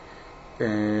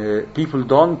 People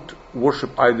don't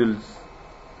worship idols,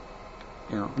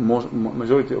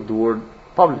 majority of the world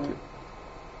publicly.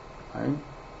 Right?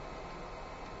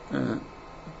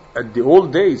 At the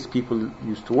old days, people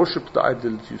used to worship the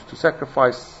idols, used to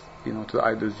sacrifice, to the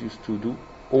idols, used to do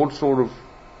all sort of,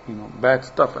 bad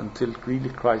stuff until really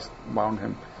Christ bound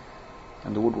him,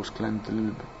 and the world was cleansed a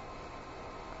little bit.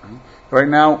 Right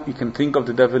now, you can think of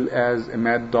the devil as a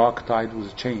mad dog tied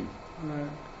with a chain. Right.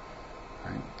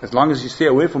 Right? As long as you stay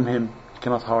away from him, he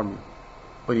cannot harm you.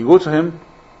 When you go to him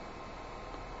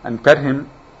and pet him,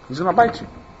 he's going to bite you.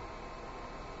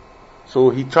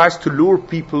 So he tries to lure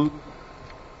people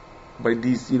by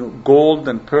these, gold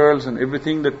and pearls and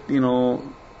everything that,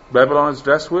 Babylon is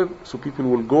dressed with. So people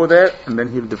will go there and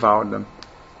then he'll devour them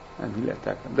and he'll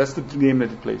attack them. That's the game that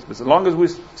he plays. But as long as we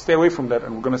stay away from that,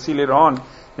 and we're going to see later on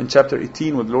in chapter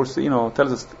 18 what the Lord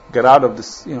tells us, get out of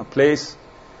this place.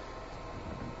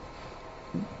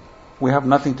 We have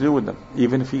nothing to do with them.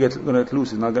 Even if he going to get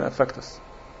loose, it's not going to affect us.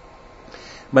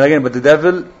 But the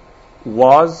devil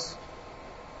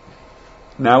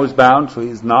now is bound, so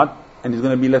he's not, and he's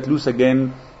going to be let loose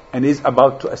again, and is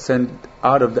about to ascend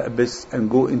out of the abyss and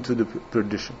go into the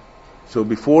perdition. So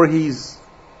before he's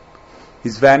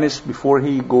vanished, before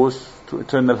he goes to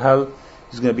eternal hell,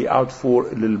 he's going to be out for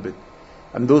a little bit.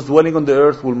 And those dwelling on the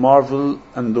earth will marvel,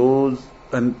 and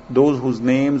those whose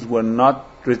names were not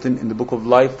written in the book of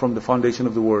life from the foundation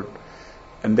of the world.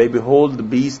 And they behold the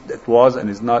beast that was and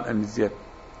is not and is yet.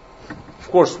 Of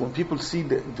course, when people see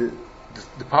the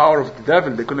power of the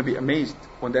devil, they're going to be amazed.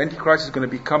 When the Antichrist is going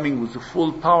to be coming with the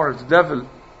full power of the devil,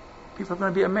 people are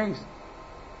going to be amazed.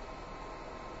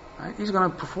 Right? He's going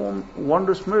to perform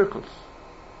wondrous miracles.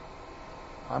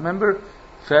 I remember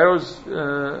Pharaoh's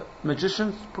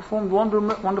magicians performed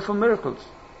wonderful miracles.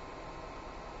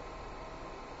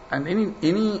 And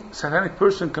any satanic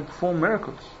person can perform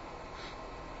miracles.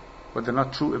 But they're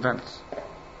not true events.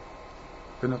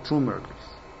 They're not true miracles.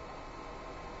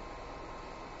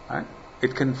 Right?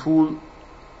 It can fool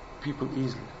people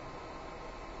easily.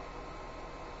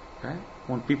 Okay?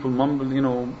 When people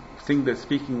mumble, think they're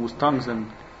speaking with tongues and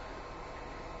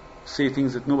say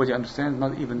things that nobody understands,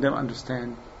 not even them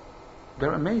understand,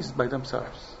 they're amazed by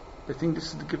themselves. They think this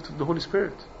is the gift of the Holy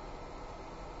Spirit.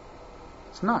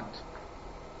 It's not.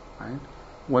 Right?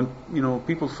 When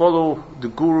people follow the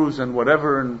gurus and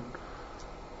whatever and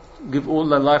give all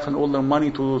their life and all their money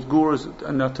to those gurus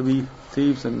and not to be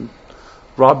thieves and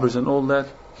robbers and all that,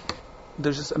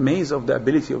 they're just amazed of the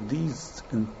ability of these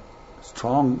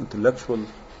strong intellectual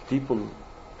people.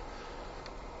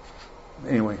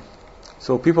 Anyway,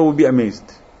 so people will be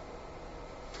amazed.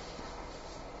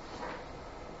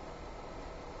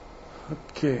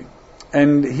 Okay,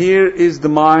 and here is the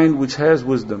mind which has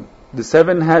wisdom. The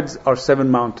 7 heads are 7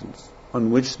 mountains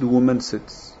on which the woman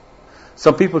sits.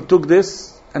 Some people took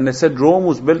this and they said Rome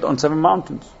was built on 7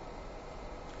 mountains.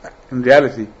 In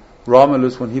reality,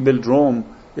 Romulus, when he built Rome,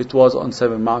 it was on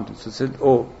 7 mountains. So they said,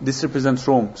 this represents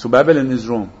Rome. So Babylon is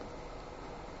Rome.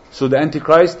 So the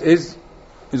Antichrist is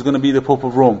going to be the Pope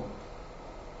of Rome.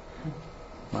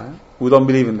 Right? We don't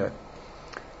believe in that.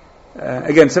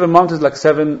 Again, 7 mountains like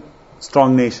 7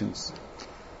 strong nations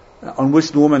on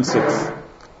which the woman sits.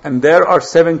 And there are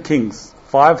 7 kings.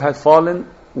 5 have fallen,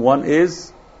 1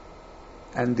 is,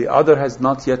 and the other has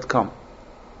not yet come.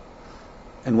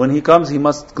 And when he comes, he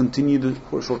must continue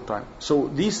for a short time. So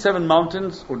these 7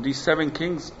 mountains, or these 7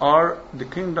 kings, are the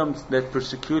kingdoms that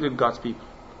persecuted God's people.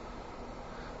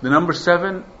 The number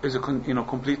 7 is a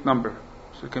complete number.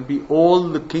 So it can be all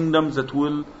the kingdoms that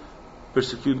will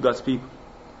persecute God's people.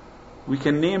 We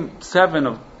can name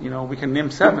 7 we can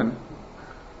name 7.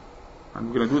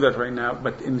 I'm going to do that right now.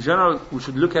 But in general, we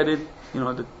should look at it,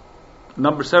 the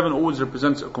number 7 always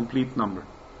represents a complete number.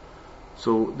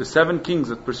 So the 7 kings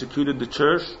that persecuted the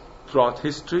church throughout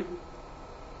history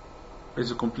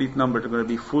is a complete number. They're going to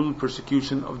be full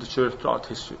persecution of the church throughout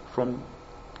history, from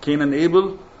Cain and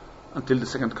Abel until the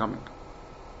second coming.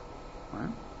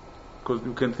 Right? Because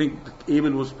you can think that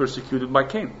Abel was persecuted by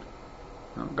Cain.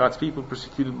 God's people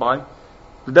persecuted by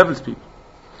the devil's people.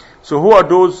 So who are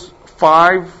those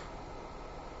 5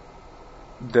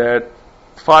 that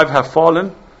 5 have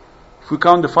fallen? If we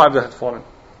count the 5 that have fallen,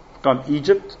 count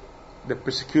Egypt, that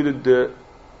persecuted the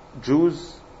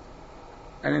Jews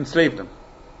and enslaved them,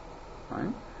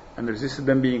 right? And resisted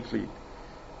them being freed.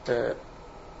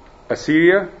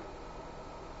 Assyria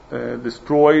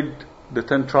destroyed the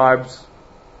 10 tribes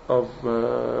of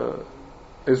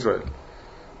Israel.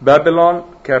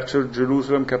 Babylon captured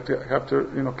Jerusalem,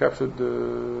 captured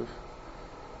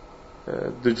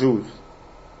the Jews.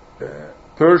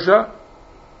 Persia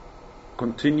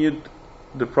continued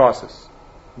the process.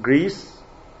 Greece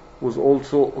was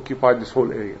also occupied this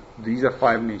whole area. These are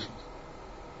 5 nations.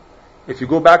 If you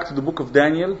go back to the book of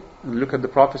Daniel and look at the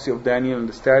prophecy of Daniel and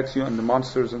the statue and the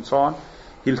monsters and so on,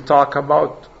 he'll talk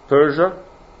about Persia.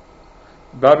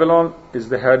 Babylon is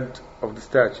the head of the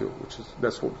statue,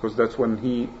 because that's when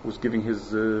he was giving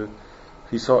his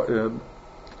he saw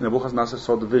Nebuchadnezzar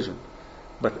saw the vision.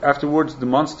 But afterwards, the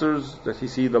monsters that he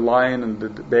see, the lion and the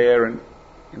bear and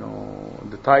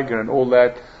the tiger and all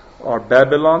that, are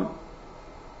Babylon,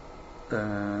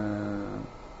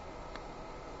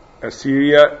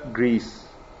 Assyria, Greece.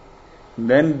 And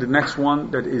then the next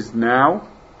one that is now,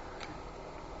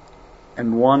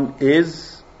 and one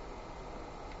is,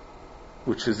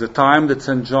 which is the time that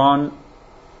St. John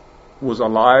was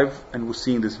alive and was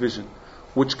seeing this vision.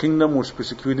 Which kingdom was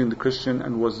persecuting the Christian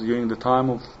and was during the time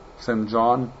of St.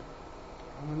 John?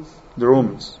 The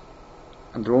Romans.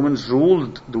 And the Romans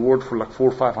ruled the world for like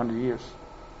 400 or 500 years.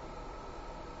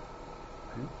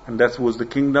 And that was the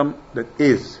kingdom that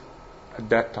is at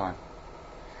that time.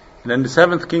 And then the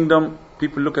 7th kingdom,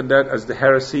 people look at that as the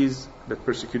heresies that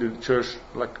persecuted the church,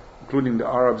 like including the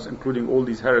Arabs, including all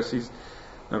these heresies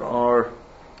that are,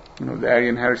 the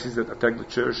Arian heresies that attacked the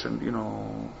church and,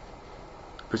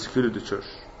 persecuted the church.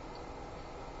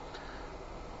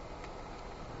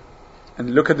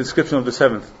 And look at the description of the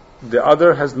 7th. The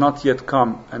other has not yet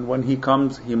come, and when he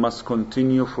comes, he must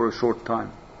continue for a short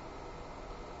time.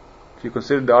 If you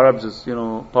consider the Arabs as,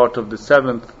 part of the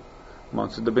 7th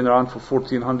month, they've been around for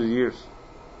 1400 years.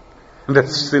 And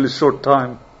that's still a short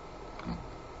time.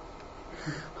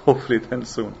 Hopefully it ends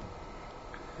soon.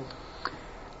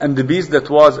 And the beast that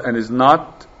was and is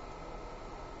not,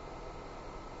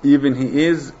 even he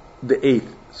is the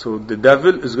 8th. So the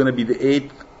devil is going to be the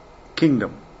 8th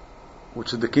kingdom,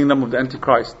 which is the kingdom of the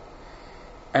Antichrist.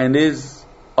 And is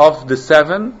of the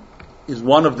 7, is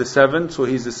one of the 7, so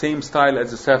he's the same style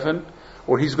as the 7,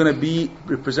 or he's going to be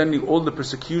representing all the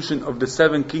persecution of the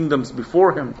 7 kingdoms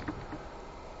before him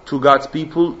to God's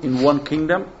people in one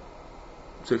kingdom.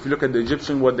 So if you look at the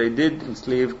Egyptian, what they did,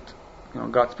 enslaved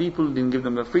God's people, didn't give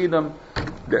them the freedom.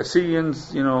 The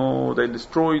Assyrians, they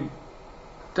destroyed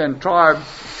 10 tribes,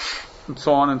 and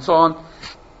so on and so on.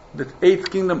 The 8th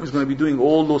kingdom is going to be doing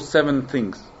all those 7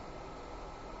 things.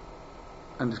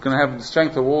 And it's going to have the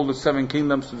strength of all the 7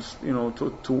 kingdoms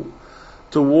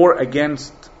to war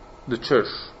against the church.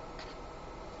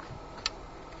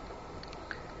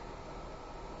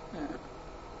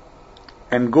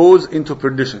 And goes into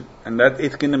perdition. And that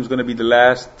 8th kingdom is going to be the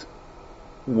last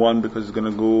one, because it's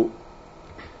going to go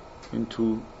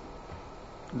into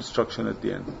destruction at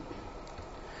the end.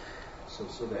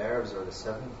 So the Arabs are the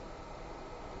 7th?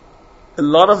 A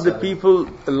lot of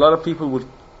people would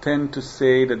tend to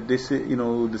say that this is, the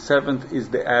 7th is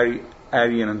the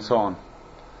Arian and so on.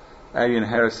 Arian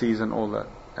heresies and all that.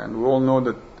 And we all know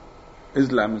that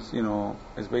Islam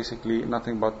is basically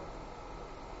nothing but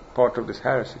part of this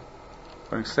heresy,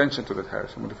 or an extension to that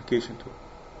heresy, modification to it.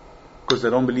 Because they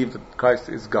don't believe that Christ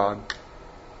is God.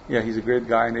 Yeah, he's a great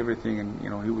guy and everything, and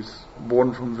he was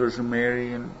born from Virgin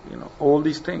Mary, and all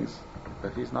these things,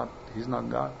 but he's not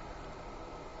God.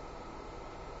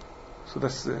 So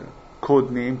that's the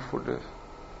code name for the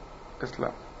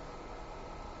Islam.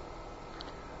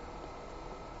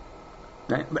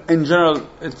 In general,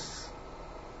 it's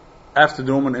after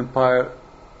the Roman Empire,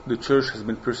 the church has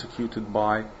been persecuted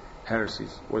by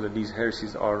heresies, whether these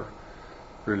heresies are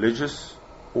religious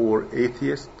or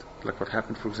atheist, like what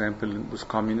happened, for example, with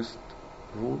communist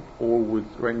rule, or with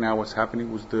right now what's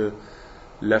happening with the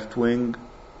left-wing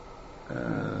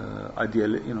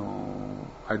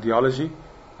ideology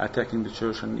attacking the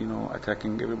church and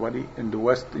attacking everybody in the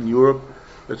West. In Europe,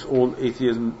 it's all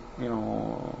atheism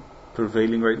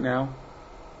prevailing right now,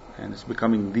 and it's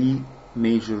becoming the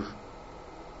major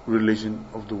religion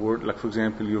of the world. Like, for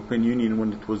example, European Union,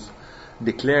 when it was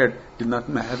declared, did not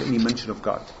have any mention of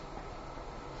God.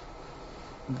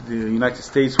 The United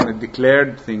States, when it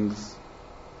declared things,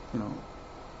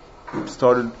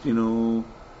 started, in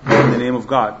the name of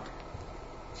God.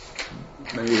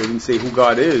 Maybe they didn't say who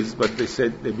God is, but they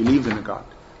said they believed in a God.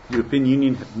 The European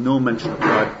Union had no mention of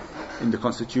God in the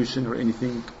Constitution or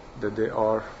anything that they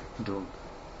are doing,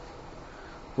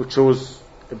 which shows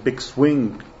a big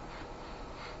swing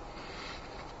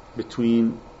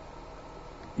between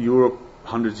Europe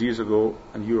 100 years ago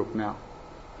and Europe now.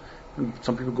 And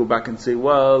some people go back and say,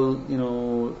 well,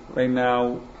 right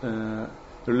now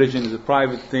religion is a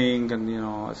private thing, and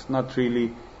it's not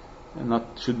really,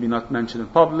 should be not mentioned in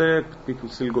public. People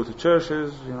still go to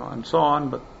churches, and so on.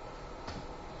 But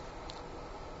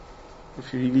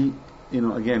if you really,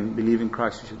 again, believe in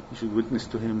Christ, you should witness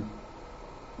to Him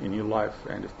in your life.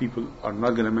 And if people are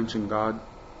not going to mention God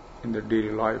in their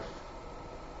daily life,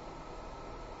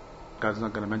 God's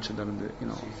not going to mention them in the,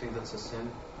 So you think that's a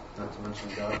sin, not to mention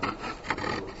God?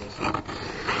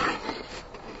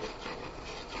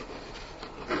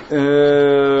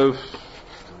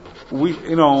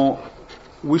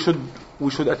 We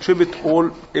should attribute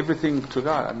everything to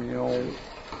God. I mean,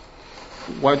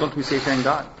 why don't we say thank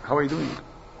God? How are you doing?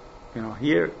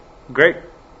 Here, great.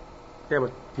 Yeah,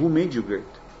 but who made you great?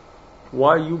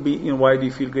 Why do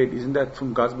you feel great? Isn't that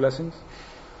from God's blessings?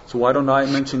 So why don't I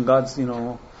mention God's,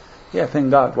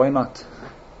 thank God. Why not?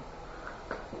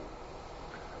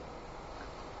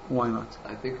 Why not?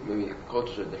 I think maybe the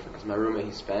cultures are different, because my roommate,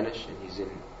 he's Spanish, and he's in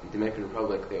the Dominican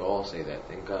Republic. They all say that,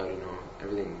 thank God,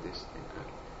 everything, this, thank God.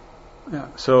 Yeah,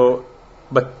 so,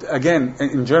 but again,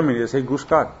 in Germany they say Grüß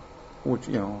Gott, which,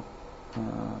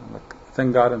 like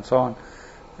thank God and so on.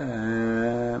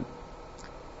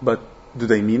 But do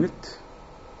they mean it?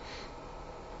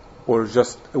 Or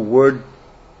just a word,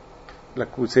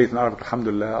 like we say it in Arabic,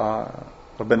 Alhamdulillah,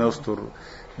 Rabbana Yastur.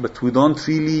 But we don't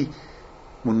really,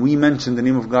 when we mention the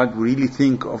name of God, we really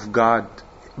think of God.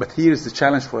 But here is the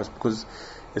challenge for us, because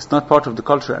it's not part of the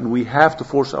culture, and we have to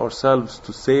force ourselves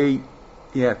to say,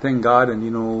 thank God, and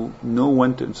know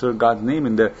when to insert God's name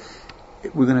in there.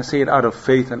 We're going to say it out of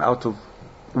faith and out of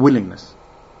willingness,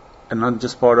 and not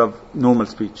just part of normal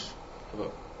speech. How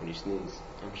about when you sneeze?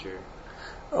 I'm sure.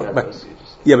 But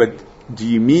do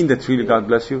you mean that really God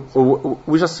bless you? Or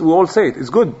we all say it. It's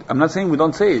good. I'm not saying we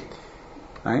don't say it,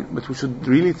 right? But we should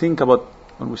really think about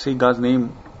when we say God's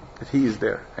name, that He is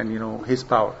there, and His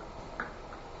power.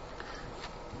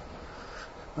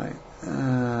 Right.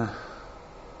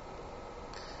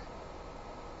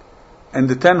 And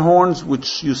the 10 horns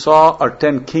which you saw are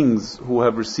 10 kings who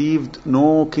have received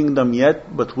no kingdom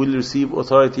yet, but will receive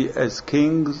authority as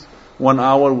kings 1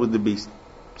 hour with the beast.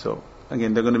 So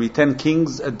again, there are going to be 10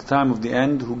 kings at the time of the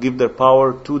end who give their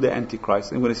power to the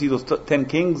Antichrist. And we're going to see those 10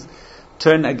 kings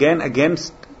turn again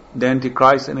against the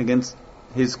Antichrist and against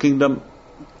his kingdom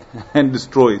and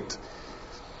destroy it.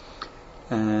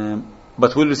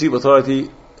 But will receive authority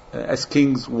as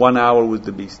kings 1 hour with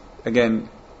the beast. Again,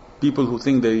 people who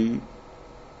think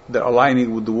they're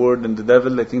aligning with the word and the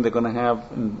devil, they think they're going to have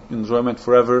enjoyment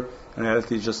forever. In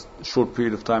reality, it's just a short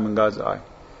period of time in God's eye.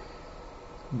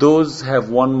 Those have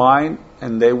one mind,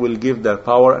 and they will give their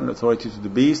power and authority to the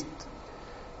beast.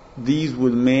 These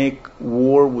will make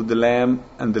war with the Lamb,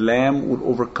 and the Lamb will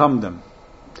overcome them.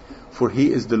 For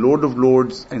He is the Lord of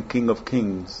lords and King of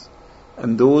kings.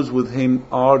 And those with Him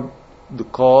are the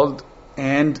called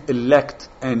and elect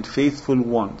and faithful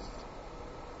ones.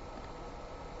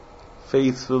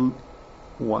 Faithful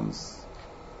ones.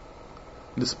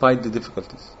 Despite the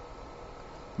difficulties.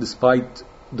 Despite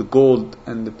the gold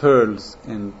and the pearls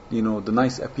and the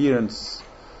nice appearance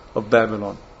of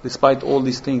Babylon. Despite all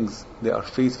these things, they are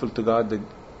faithful to God.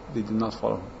 They do not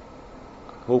follow Him.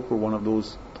 I hope we're one of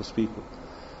those people.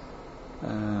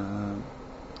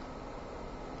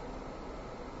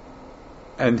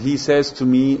 And He says to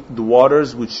me, the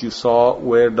waters which you saw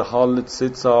where the harlot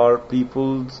sits are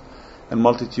peoples and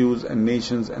multitudes and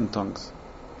nations and tongues.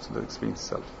 So that explains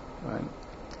itself, right?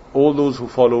 All those who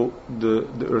follow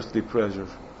the earthly pleasure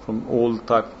from all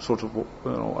sorts of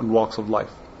and walks of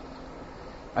life.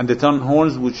 And the 10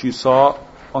 horns which you saw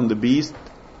on the beast,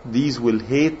 these will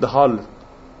hate the harlot.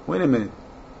 Wait a minute.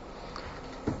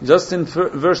 Just in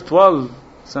verse 12,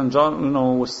 St. John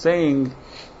was saying,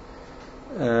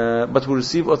 but will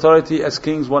receive authority as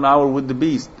kings 1 hour with the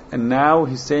beast. And now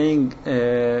he's saying,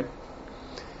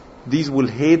 these will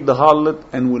hate the harlot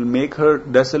and will make her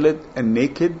desolate and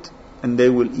naked, and they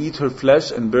will eat her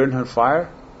flesh and burn her fire.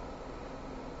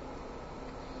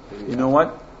 You know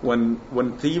what?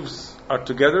 When thieves are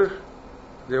together,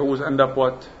 they always end up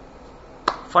what?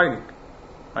 fighting,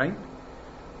 right?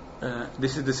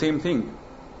 This is the same thing.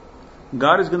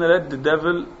 God is going to let the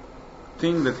devil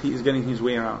think that he is getting his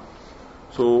way around.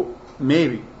 So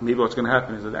maybe what's going to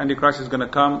happen is that the Antichrist is going to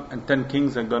come and 10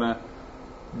 kings are going to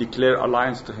declare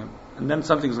alliance to him. And then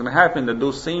something's going to happen that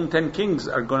those same 10 kings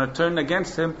are going to turn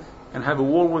against him and have a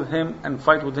war with him and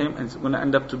fight with him, and it's going to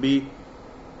end up to be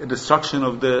a destruction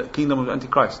of the kingdom of the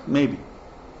Antichrist. Maybe.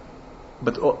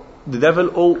 But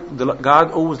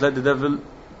God always let the devil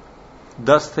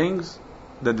does things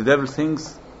that the devil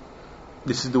thinks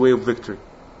this is the way of victory.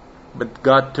 But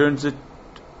God turns it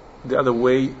the other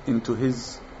way into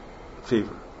His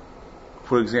favor.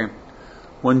 For example,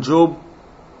 when Job,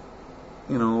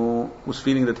 was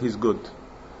feeling that he's good,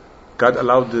 God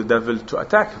allowed the devil to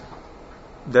attack him.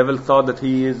 The devil thought that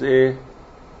he is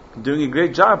doing a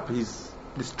great job. He's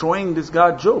destroying this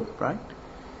God Job, right?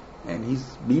 And he's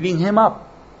beating him up.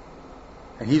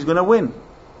 And he's going to win.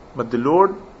 But the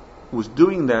Lord was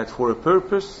doing that for a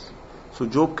purpose, so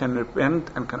Job can repent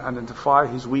and can identify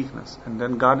his weakness. And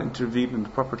then God intervened in the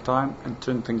proper time and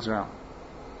turned things around.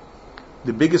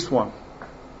 The biggest one.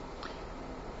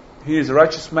 Here is a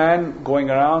righteous man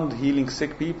going around healing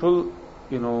sick people,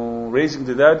 raising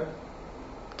the dead.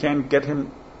 Can't get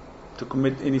him to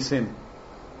commit any sin.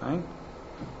 Right?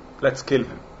 Let's kill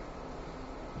him.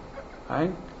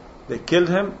 Right? They killed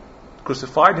him,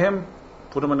 crucified him,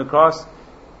 put him on the cross,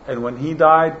 and when he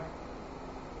died,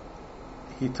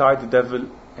 he tied the devil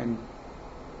and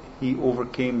he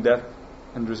overcame death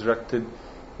and resurrected,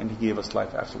 and he gave us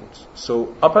life afterwards.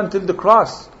 So up until the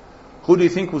cross, who do you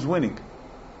think was winning?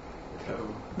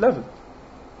 Devil.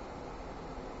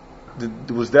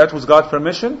 Was God's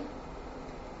permission?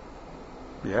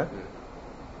 Yeah.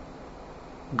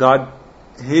 God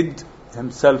hid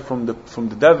himself from the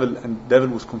devil, and the devil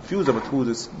was confused about who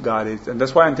this God is. And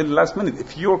that's why until the last minute,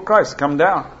 if you're Christ, come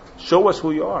down, show us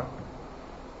who you are.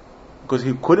 Because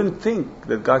he couldn't think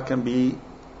that God can be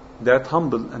that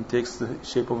humble and takes the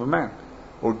shape of a man,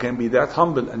 or can be that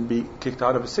humble and be kicked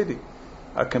out of a city,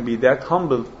 or can be that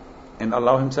humble and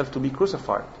allow himself to be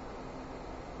crucified.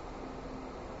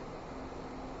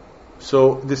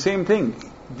 So the same thing,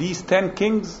 these 10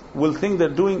 kings will think they're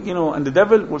doing, and the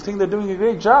devil will think they're doing a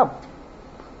great job.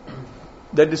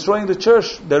 They're destroying the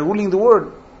church, they're ruling the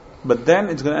world, but then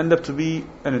it's going to end up to be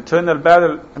an eternal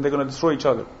battle, and they're going to destroy each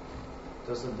other.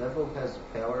 Does the devil has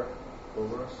power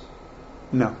over us?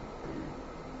 No.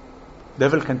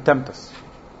 Devil can tempt us.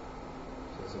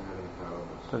 Doesn't have any power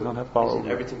over us. Does not have power Isn't over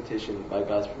every us. temptation by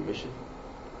God's permission?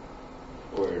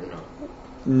 Or no?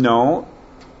 No.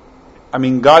 I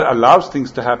mean, God allows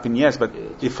things to happen, yes, but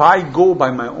if I go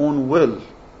by my own will,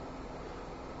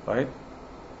 right,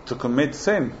 to commit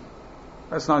sin,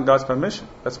 that's not God's permission.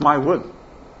 That's my will.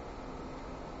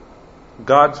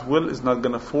 God's will is not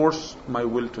going to force my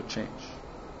will to change.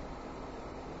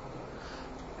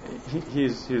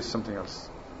 Here's something else.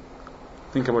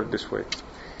 Think about it this way.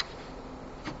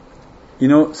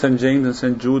 St. James and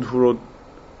St. Jude, who wrote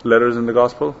letters in the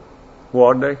Gospel? Who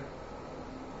are they?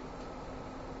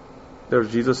 They're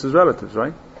Jesus' relatives,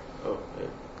 right? Oh, yeah.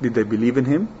 Did they believe in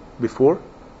him before?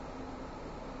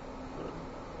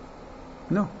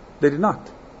 No, they did not.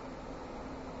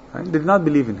 Right? They did not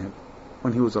believe in him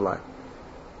when he was alive.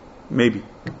 Maybe,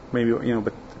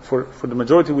 but for the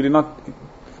majority, we did not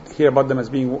hear about them as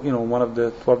being, one of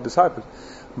the 12 disciples.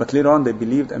 But later on, they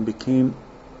believed and became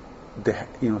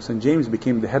St. James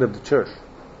became the head of the church.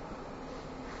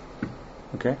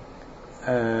 Okay.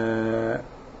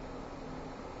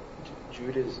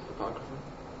 Jude is apocryphal?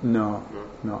 No.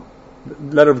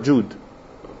 The letter of Jude.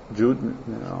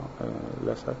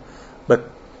 Lesser. But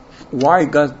why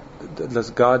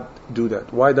does God do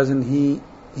that? Why doesn't He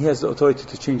has the authority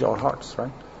to change our hearts,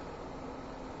 right?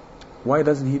 Why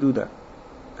doesn't He do that?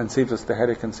 And saves us the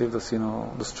headache and saves us,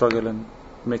 the struggle, and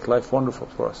make life wonderful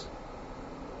for us.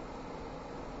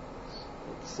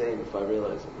 It's the same if I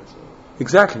realize it myself.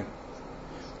 Exactly.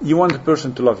 You want a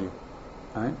person to love you,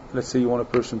 right? Let's say you want a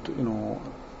person to,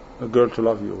 a girl to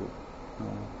love you.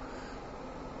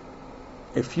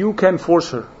 If you can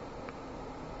force her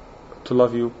to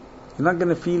love you, you're not going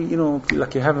to feel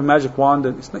like you have a magic wand,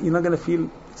 and it's not going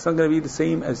to be the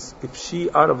same as if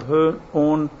she, out of her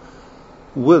own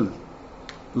will,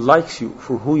 likes you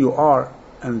for who you are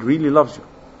and really loves you.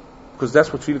 Because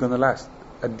that's what's really going to last.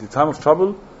 At the time of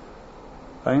trouble,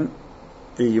 right?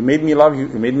 You made me love you.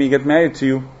 You made me get married to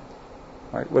you.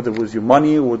 Right? Whether it was your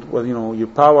money or your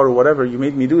power or whatever, you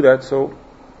made me do that. So,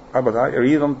 but I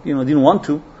really didn't want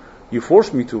to. You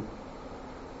forced me to.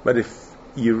 But if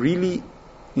you really,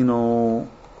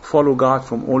 follow God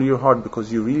from all your heart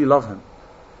because you really love Him,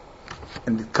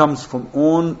 and it comes from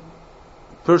own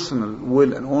personal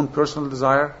will and own personal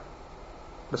desire,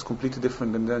 that's completely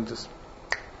different than then just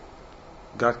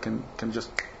God can just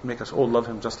make us all love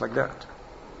Him just like that.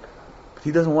 But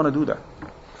He doesn't want to do that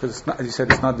because it's not, as He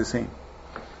said, it's not the same.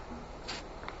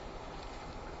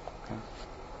 Okay.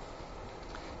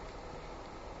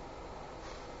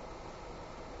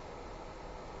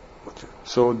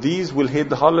 So these will hate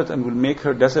the harlot and will make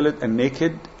her desolate and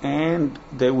naked, and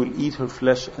they will eat her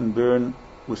flesh and burn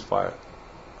with fire.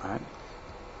 Right?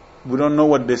 We don't know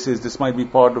what this is. This might be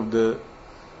part of the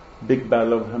big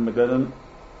battle of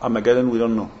Armageddon, we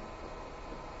don't know.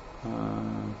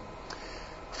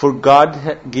 For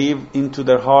God gave into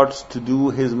their hearts to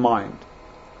do His mind.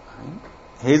 Right?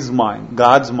 His mind,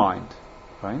 God's mind.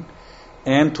 Right?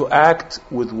 And to act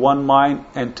with one mind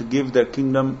and to give their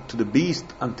kingdom to the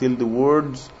beast until the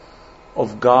words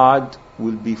of God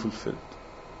will be fulfilled.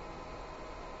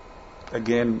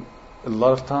 Again, a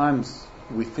lot of times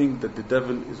we think that the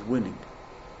devil is winning.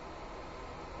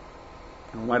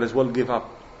 And we might as well give up.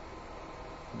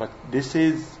 But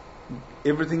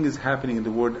everything is happening in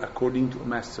the world according to a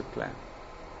master plan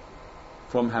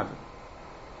from heaven.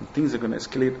 And things are going to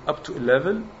escalate up to a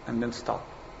level and then stop.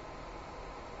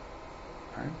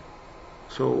 Right?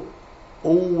 So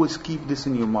always keep this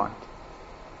in your mind.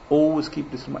 Always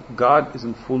keep this in mind. God is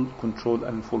in full control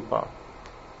and in full power.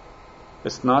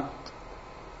 It's not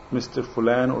Mr.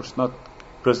 Fulan, or it's not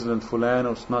President Fulan,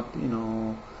 or it's not,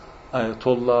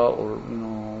 Ayatollah, or,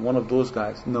 one of those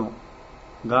guys. No.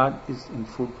 God is in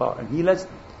full power. And He lets,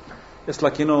 it's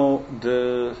like,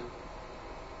 the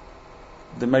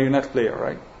marionette player,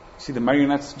 right? See the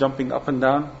marionettes jumping up and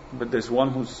down, but there's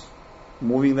one who's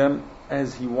moving them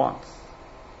as he wants.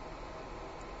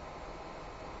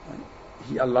 And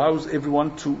He allows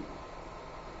everyone to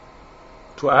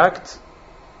act,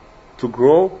 to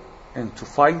grow, and to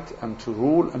fight, and to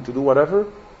rule, and to do whatever,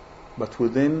 but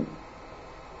within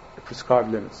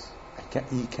prescribed limits.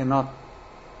 He cannot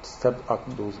step up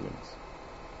those limits.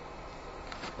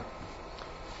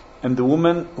 And the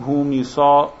woman whom you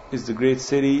saw is the great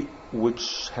city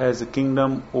which has a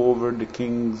kingdom over the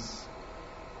kings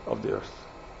of the earth.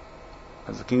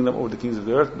 Has a kingdom over the kings of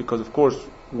the earth, because of course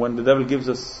when the devil gives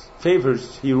us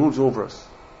favors, he rules over us.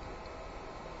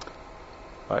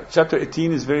 Right. Chapter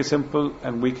 18 is very simple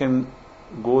and we can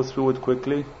go through it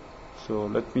quickly. So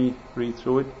let me read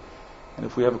through it. And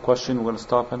if we have a question, we're going to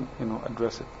stop and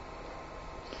address it.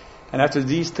 And after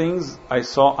these things, I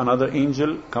saw another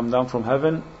angel come down from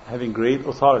heaven, having great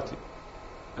authority.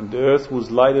 And the earth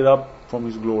was lighted up from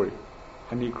his glory.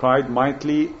 And he cried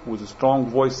mightily with a strong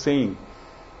voice, saying,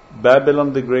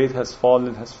 Babylon the Great has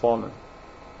fallen, has fallen.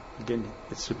 Again,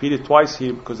 it's repeated twice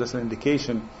here because that's an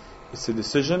indication. It's a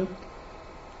decision.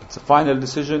 It's a final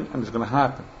decision, and it's going to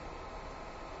happen.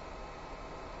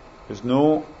 There's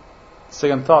no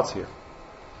second thoughts here.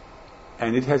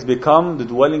 And it has become the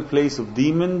dwelling place of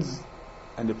demons,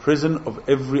 and the prison of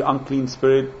every unclean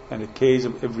spirit, and the cage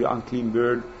of every unclean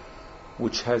bird,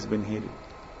 which has been hated.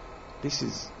 This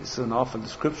is an awful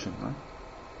description, right?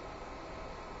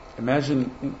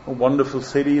 Imagine a wonderful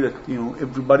city that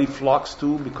everybody flocks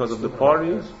to because of the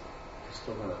parties.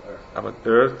 About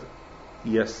earth,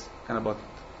 yes, and about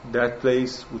that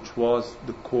place which was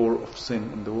the core of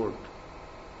sin in the world.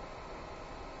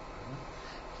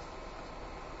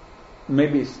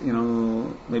 Maybe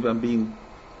maybe I'm being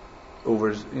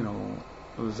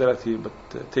overzealous here,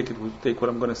 but take what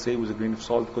I'm going to say with a grain of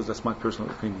salt, because that's my personal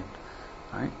opinion.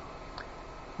 Right?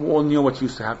 We all know what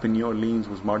used to happen in New Orleans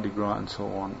with Mardi Gras and so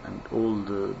on, and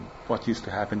all what used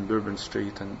to happen in Bourbon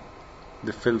Street, and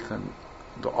the filth and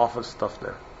the awful stuff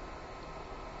there.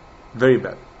 Very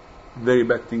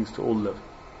bad things to all live.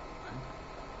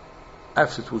 Right?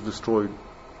 After it was destroyed,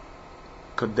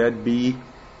 could that be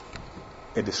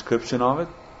a description of it?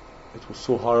 It was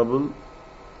so horrible,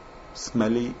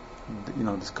 smelly,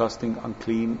 disgusting,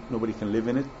 unclean. Nobody can live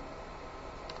in it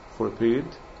for a period.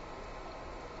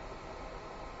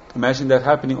 Imagine that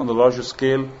happening on the larger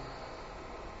scale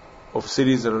of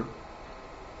cities that are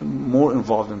more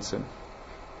involved in sin.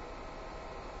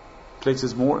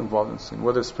 Places more involved in sin,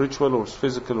 whether spiritual or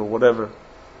physical or whatever.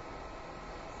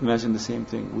 Imagine the same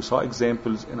thing. We saw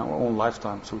examples in our own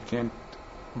lifetime, so we can't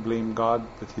blame God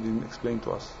that He didn't explain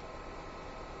to us.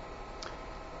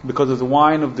 Because of the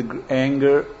wine of the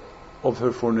anger of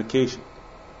her fornication,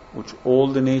 which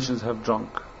all the nations have drunk,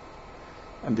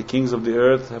 and the kings of the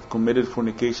earth have committed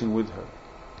fornication with her.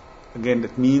 Again,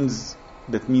 that means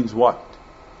what?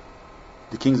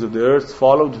 The kings of the earth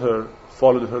followed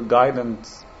her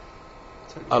guidance,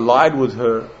 allied with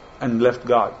her, and left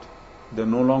God. They're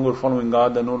no longer following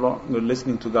God, they're no longer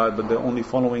listening to God, but they're only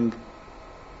following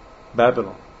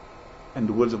Babylon. and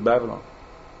the words of Babylon.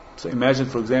 So imagine,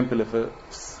 for example, if a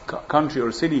country or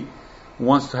a city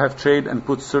wants to have trade and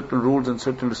put certain rules and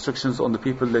certain restrictions on the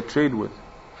people they trade with.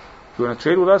 If you want to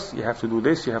trade with us, you have to do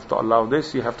this, you have to allow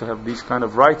this, you have to have these kind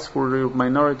of rights for your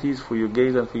minorities, for your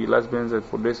gays and for your lesbians and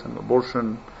for this and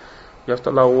abortion. You have to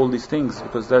allow all these things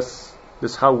because that's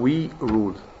how we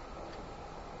rule.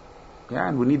 Yeah,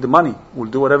 and we need the money.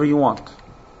 We'll do whatever you want.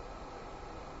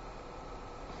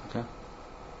 Okay.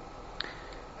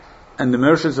 And the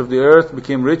merchants of the earth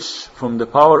became rich from the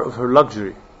power of her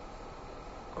luxury.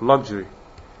 Luxury.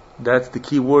 That's the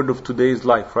key word of today's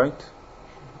life, right?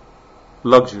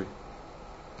 Luxury.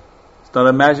 It's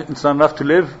not enough to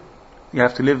live. You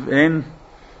have to live in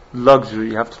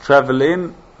luxury. You have to travel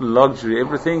in luxury.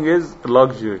 Everything is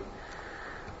luxury.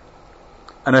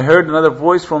 And I heard another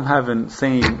voice from heaven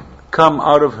saying, "Come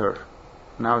out of her."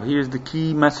 Now here's the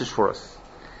key message for us.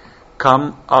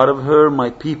 "Come out of her, my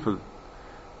people,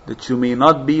 that you may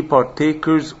not be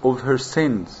partakers of her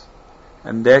sins,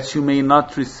 and that you may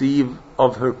not receive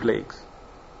of her plagues.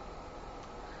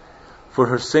 For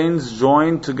her sins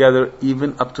joined together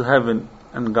even up to heaven,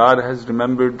 and God has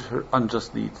remembered her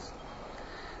unjust deeds."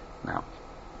 Now,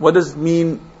 what does it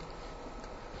mean,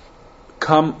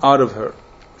 come out of her?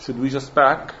 Should we just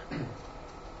pack,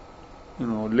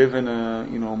 live in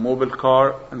a, mobile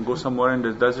car and go somewhere in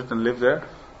the desert and live there?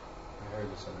 I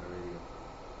heard this on the radio.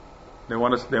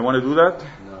 They want to do that?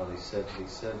 No, they said they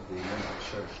want the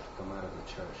church to come out of the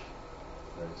church.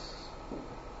 That's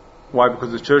Why?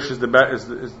 Because the church is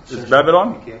church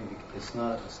Babylon? It's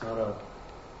not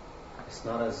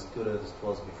as good as it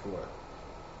was before.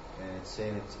 And it's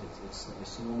saying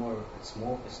it's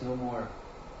no more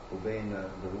obeying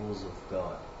the rules of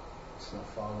God. It's not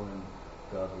following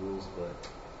God's rules. But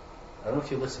I don't know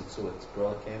if you listen to it. It's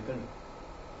Brother Camping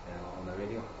on the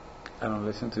radio. I don't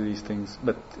listen to these things.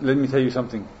 But let me tell you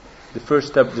something. The first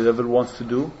step the devil wants to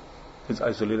do is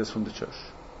isolate us from the church.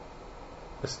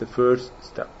 That's the first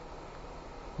step.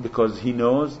 Because he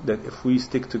knows that if we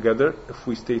stick together, if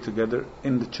we stay together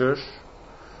in the church,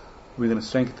 we're going to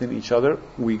strengthen each other.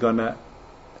 We're going to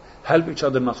help each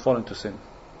other not fall into sin.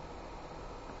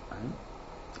 Right?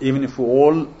 Even if we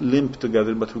all limp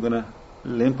together, but we're going to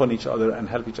limp on each other and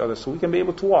help each other so we can be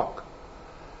able to walk.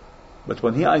 But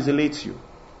when he isolates you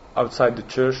outside the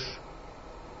church,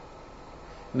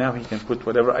 now he can put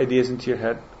whatever ideas into your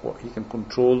head, or he can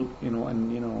control,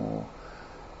 and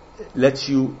let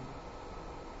you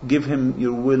give him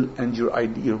your will and your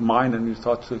idea, your mind and your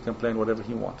thoughts, so he can plan whatever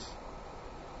he wants.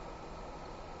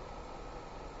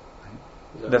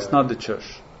 That's not the church.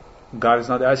 God is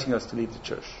not asking us to leave the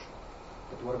church.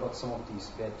 But what about some of these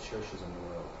bad churches in the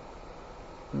world?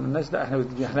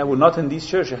 We're not in these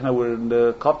churches. We're in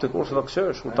the Coptic Orthodox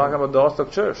Church. We're talking about the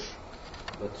Orthodox Church.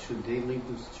 But should they leave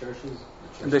those churches?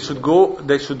 They should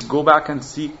go back and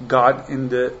seek God in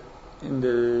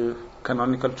the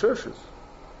canonical churches.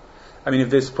 I mean, if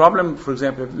there's a problem, for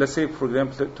example, let's say,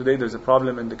 today there's a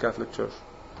problem in the Catholic Church.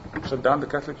 Shut down the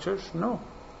Catholic Church? No.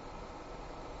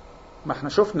 ما احنا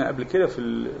شفنا قبل كده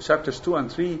في chapters 2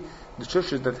 and 3 the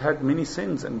churches that had many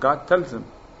sins, and God tells them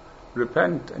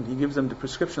repent, and He gives them the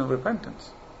prescription of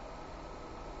repentance.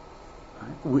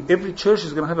 Right? Every church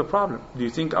is going to have a problem. Do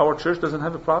you think our church doesn't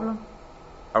have a problem?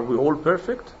 Are we all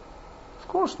perfect? Of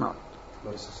course not.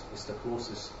 But it's the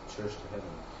closest church to heaven.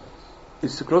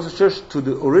 It's the closest church to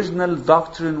the original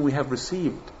doctrine we have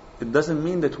received. It doesn't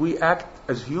mean that we act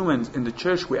as humans in the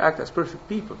church, we act as perfect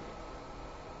people.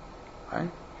 Right?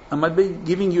 I might be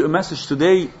giving you a message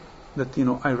today that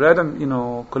I read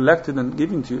and collected and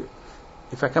giving to you.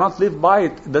 If I cannot live by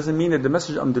it, it doesn't mean that the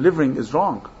message I'm delivering is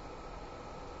wrong.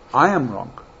 I am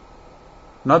wrong.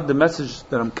 Not the message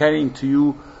that I'm carrying to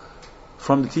you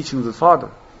from the teaching of the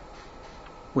Father.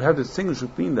 We have to distinguish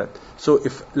between that. So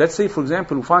if, let's say, for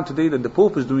example, we find today that the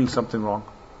Pope is doing something wrong,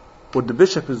 or the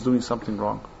Bishop is doing something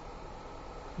wrong,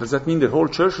 does that mean the whole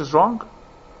church is wrong?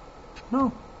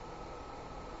 No.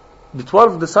 The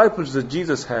 12 disciples that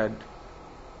Jesus had,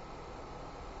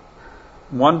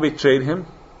 one betrayed Him,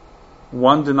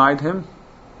 one denied Him,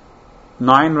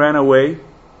 9 ran away,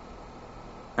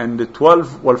 and the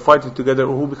 12 were fighting together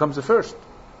who becomes the first.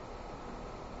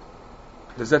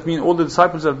 Does that mean all the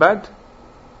disciples are bad?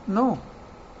 No.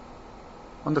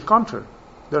 On the contrary,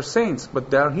 they're saints, but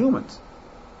they are humans.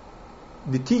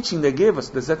 The teaching they gave us,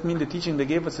 does that mean the teaching they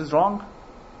gave us is wrong?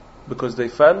 Because they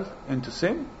fell into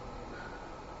sin?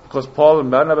 Because Paul and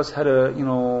Barnabas had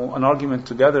an argument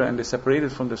together and they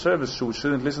separated from the service, so we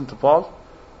shouldn't listen to Paul?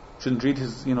 Shouldn't read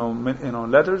his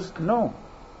letters? No.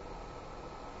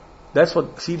 That's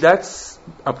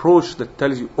approach that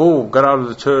tells you, get out of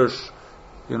the church,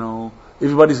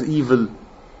 everybody's evil.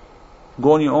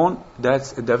 go on your own,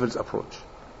 that's a devil's approach.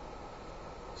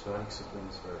 So I explain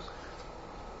this verse.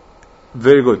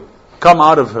 Very good. Come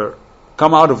out of her.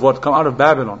 Come out of what? Come out of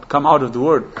Babylon. Come out of the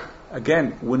word.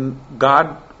 Again,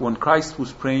 when Christ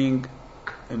was praying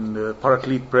in the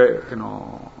Paraclete prayer,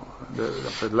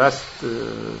 the last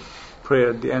prayer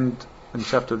at the end in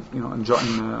chapter, in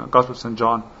Gospel of St.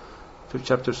 John,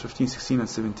 chapters 15, 16, and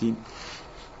 17.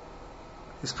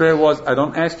 His prayer was, I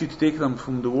don't ask you to take them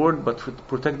from the word, but to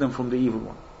protect them from the evil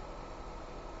one.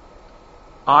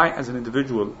 I, as an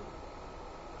individual,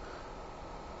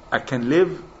 I can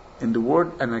live in the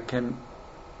word, and I can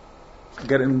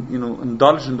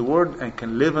indulge in the word, and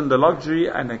can live in the luxury,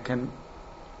 and I can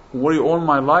worry all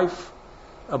my life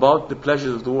about the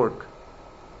pleasures of the world.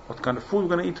 What kind of food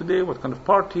we're going to eat today, what kind of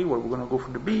party, where we're going to go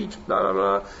for the beach, blah, blah,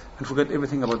 blah, and forget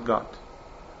everything about God.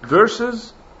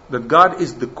 Versus that God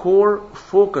is the core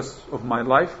focus of my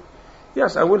life.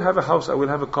 Yes, I will have a house, I will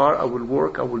have a car, I will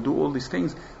work, I will do all these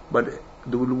things, but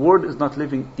the word is not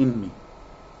living in me.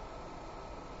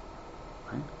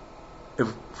 Right?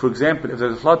 If, for example, if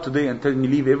there's a flood today and tell me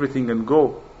leave everything and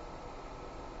go,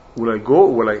 will I go,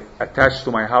 or will I attach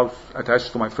to my house, attach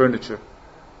to my furniture?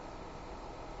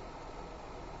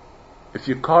 If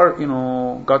your car,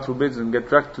 God forbids, and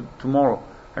get wrecked tomorrow,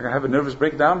 I can have a nervous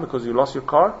breakdown because you lost your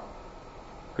car?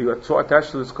 Are you so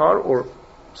attached to this car? Or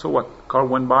so what? Car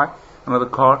went by, another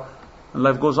car, and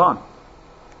life goes on.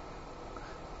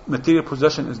 Material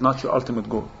possession is not your ultimate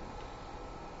goal.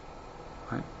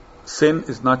 Right? Sin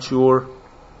is not the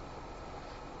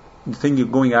thing you're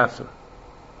going after.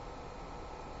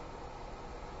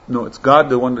 No, it's God,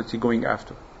 the one that you're going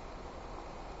after.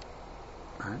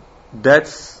 Right?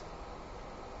 That's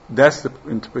the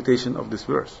interpretation of this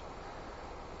verse.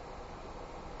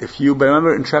 If you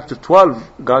remember in chapter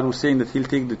 12, God was saying that He'll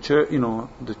take the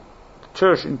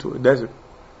church into a desert,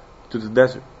 to the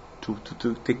desert,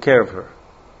 to take care of her.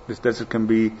 This desert can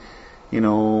be,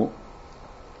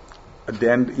 at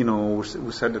the end,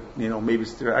 we said that, maybe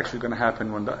it's actually going to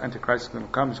happen when the Antichrist is going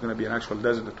to come. It's going to be an actual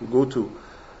desert that we go to.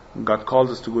 God calls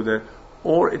us to go there.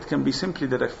 Or it can be simply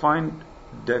that I find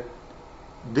that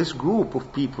this group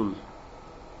of people,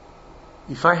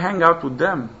 if I hang out with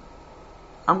them,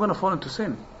 I'm going to fall into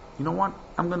sin. You know what?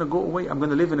 I'm going to go away. I'm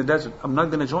going to live in a desert. I'm not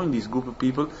going to join these group of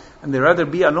people. And they'd rather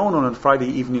be alone on a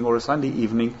Friday evening or a Sunday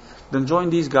evening than join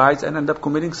these guys and end up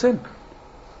committing sin.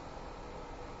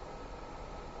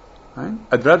 Right?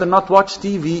 I'd rather not watch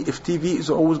TV if TV is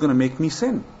always going to make me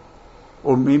sin.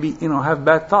 Or maybe, have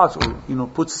bad thoughts, or,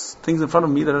 puts things in front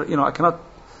of me that are, I cannot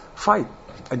fight.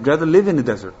 I'd rather live in the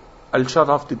desert. I'll shut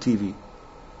off the TV.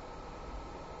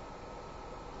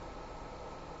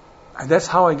 And that's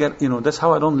how I get, that's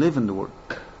how I don't live in the world.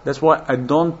 That's why I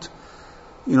don't,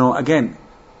 again,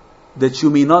 that you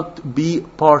may not be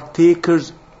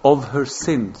partakers of her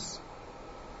sins.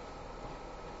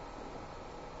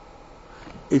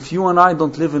 If you and I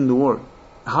don't live in the world,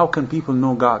 how can people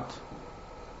know God?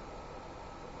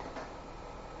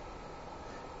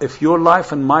 If your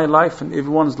life and my life and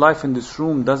everyone's life in this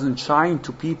room doesn't shine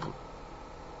to people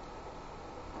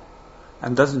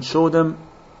and doesn't show them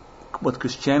what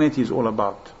Christianity is all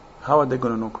about, how are they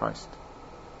going to know Christ?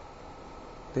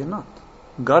 They're not.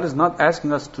 God is not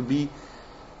asking us to be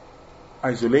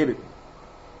isolated.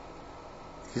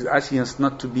 He's asking us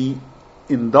not to be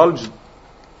indulged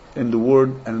in the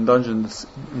word and indulge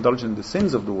in the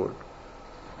sins of the word.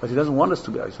 But He doesn't want us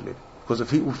to be isolated. Because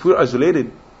if we're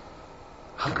isolated,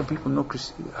 how can people know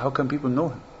How can people know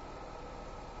Him?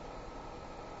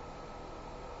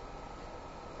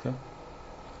 Okay,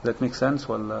 that makes sense.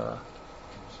 Well,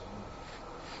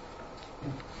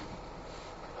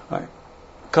 right.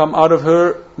 Come out of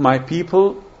her, my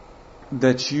people,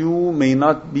 that you may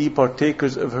not be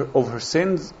partakers of her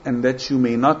sins, and that you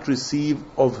may not receive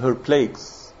of her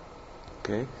plagues.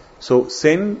 Okay, so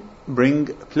sin bring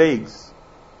plagues.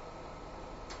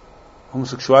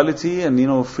 Homosexuality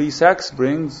and free sex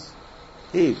brings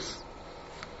AIDS.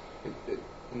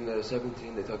 In the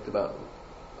 17, they talked about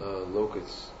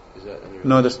locusts. Is that any?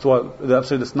 No, that's 12.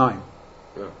 That's 9.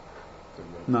 Yeah.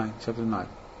 9, chapter 9.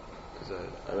 Because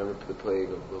I remember the plague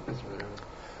of locusts or whatever.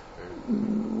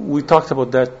 We talked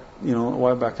about that, a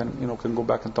while back, and can go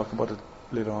back and talk about it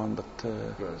later on. But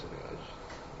no, it's okay.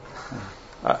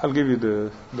 I'll give you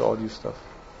the audio stuff.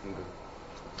 Okay.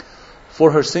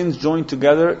 For her sins joined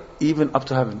together, even up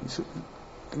to heaven. So,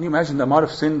 can you imagine the amount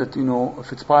of sin that,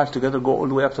 if it's piled together, go all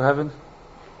the way up to heaven?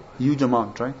 Huge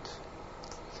amount, right?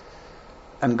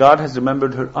 And God has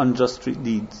remembered her unjust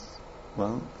deeds.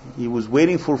 Well, He was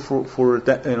waiting for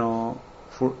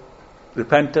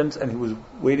repentance, and He was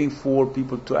waiting for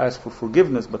people to ask for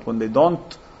forgiveness. But when they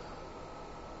don't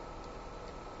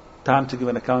time to give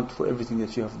an account for everything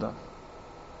that you have done.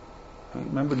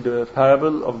 Remember the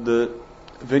parable of the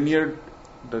vineyard,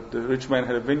 that the rich man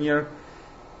had a vineyard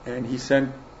and he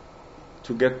sent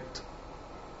to get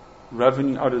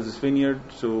revenue out of this vineyard,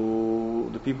 so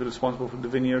the people responsible for the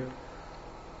vineyard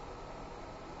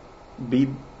beat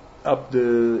up the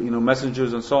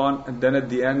messengers and so on, and then at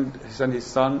the end he sent his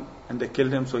son and they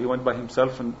killed him, so he went by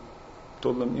himself and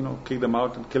told them, kick them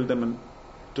out and killed them and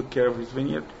took care of his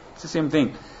vineyard. It's the same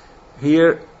thing.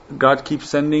 Here God keeps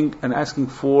sending and asking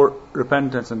for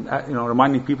repentance and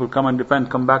reminding people, come and repent,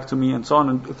 come back to me and so on,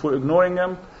 and if we're ignoring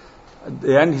him, at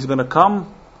the end he's going to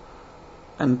come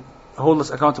and hold us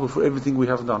accountable for everything we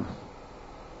have done.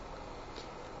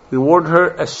 Reward her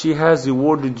as she has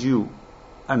rewarded you,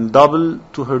 and double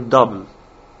to her double.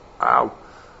 Wow.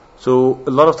 So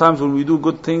a lot of times when we do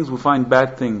good things, we find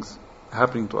bad things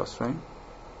happening to us, right?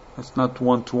 It's not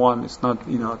one to one. It's not,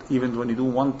 even when you do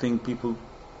one thing, people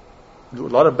do a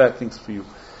lot of bad things for you.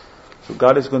 So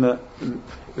God is going to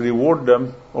reward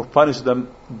them or punish them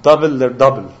double their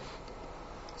double.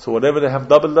 So whatever they have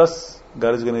doubled us,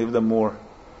 God is going to give them more,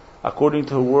 according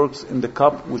to her works in the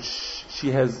cup which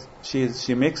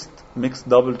she mixed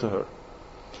double to her.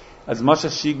 As much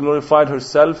as she glorified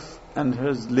herself and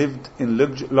has lived in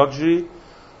luxury,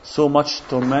 so much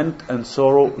torment and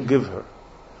sorrow give her.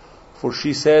 For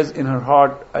she says in her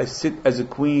heart, I sit as a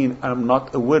queen, I am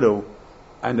not a widow,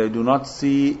 and I do not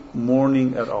see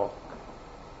mourning at all.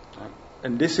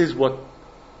 And this is what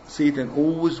Satan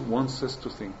always wants us to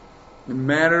think. No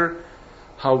matter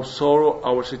how sorrow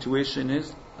our situation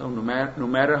is, no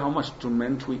matter how much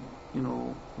torment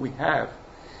we have,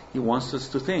 he wants us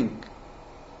to think,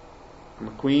 I'm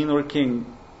a queen or a king,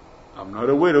 I'm not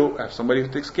a widow, I have somebody who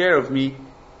takes care of me.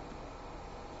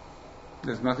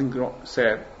 There's nothing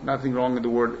sad, nothing wrong in the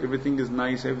world, everything is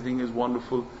nice, everything is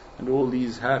wonderful, and all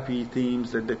these happy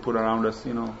themes that they put around us,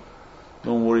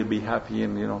 don't worry, be happy,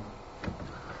 and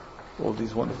all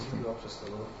these wonderful things. Up just a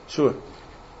little? Sure.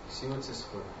 See what it says,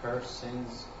 for her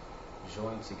sins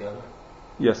joined together?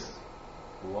 Yes.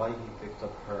 Why he picked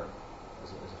up her as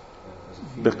a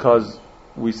female? Because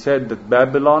we said that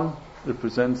Babylon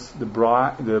represents the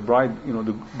bride, the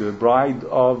bride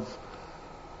of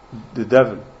the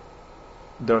devil.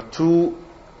 There are two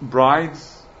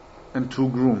brides and two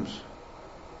grooms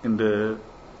in the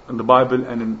Bible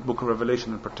and in Book of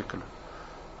Revelation in particular.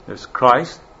 There's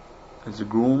Christ as a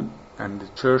groom and the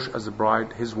church as a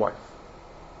bride, his wife.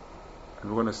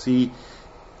 And we're going to see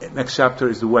next chapter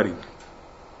is the wedding.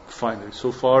 Finally,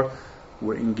 so far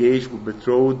we're engaged, we're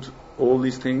betrothed, all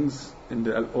these things in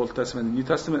the Old Testament and New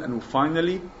Testament, and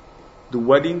finally the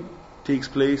wedding takes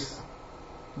place,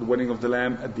 the wedding of the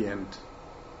Lamb at the end,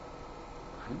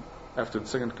 after the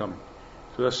second coming.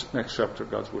 So that's next chapter,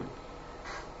 God's willing.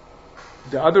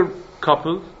 The other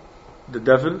couple, the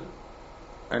devil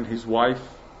and his wife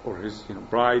or his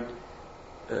bride,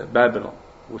 Babylon,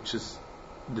 which is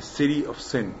the city of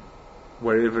sin,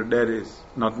 wherever that is,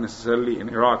 not necessarily in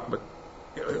Iraq, but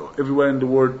everywhere in the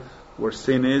world where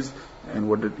sin is and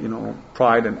where the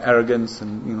pride and arrogance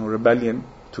and rebellion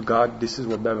to God. This is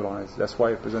what Babylon is. That's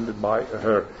why it's presented by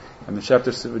her. And in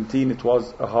chapter 17 it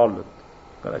was a harlot.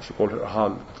 God actually called her a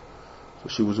harlot. So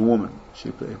she was a woman.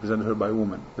 He presented her by a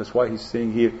woman. That's why he's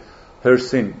saying here her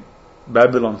sin,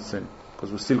 Babylon's sin,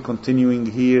 because we're still continuing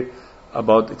here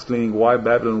about explaining why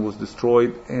Babylon was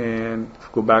destroyed. And if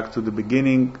we go back to the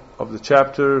beginning of the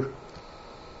chapter,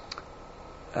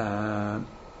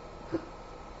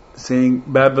 saying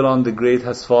Babylon the Great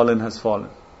has fallen, has fallen.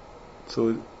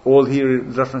 So all here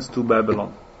is reference to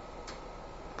Babylon,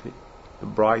 okay, the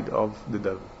bride of the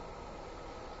devil.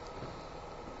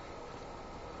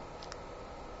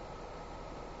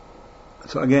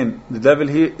 So again, the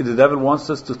devil wants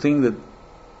us to think that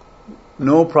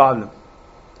no problem,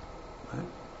 right?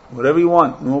 Whatever you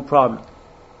want, no problem,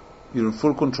 you're in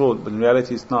full control, but in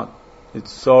reality it's not.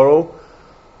 It's sorrow,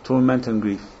 torment and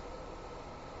grief.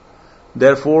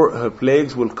 Therefore her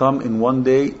plagues will come in one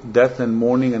day, death and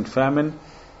mourning and famine,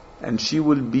 and she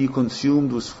will be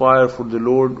consumed with fire, for the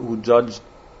Lord who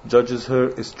judges her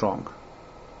is strong.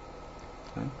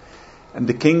 Okay? And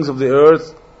the kings of the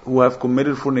earth who have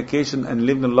committed fornication and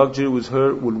lived in luxury with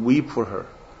her will weep for her,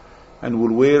 and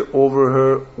will wear over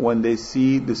her when they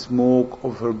see the smoke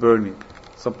of her burning.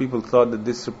 Some people thought that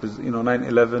this represents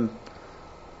 9/11.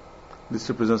 This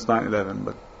represents 9/11,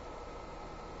 but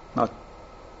not.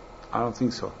 I don't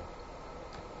think so.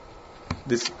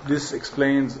 This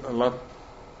explains a lot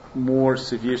more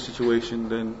severe situation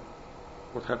than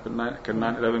what happened. Can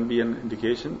 9/11 be an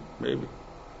indication? Maybe.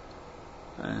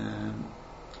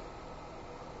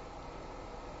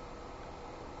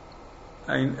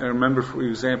 I remember, for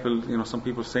example, some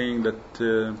people saying that,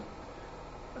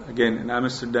 again, in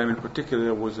Amsterdam in particular,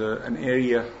 there was an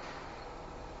area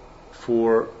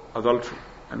for adultery,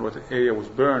 and what the area was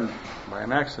burned by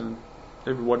an accident.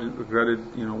 Everybody regretted,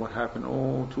 what happened.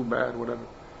 Oh, too bad, whatever.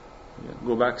 Yeah,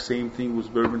 go back, same thing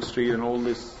with Bourbon Street and all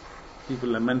this. People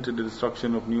lamented the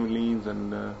destruction of New Orleans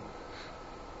and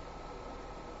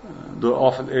the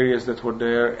awful areas that were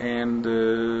there, and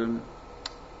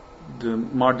the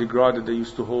Mardi Gras that they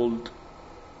used to hold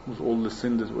with all the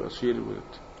sin that were associated with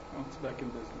it. Oh, it's back in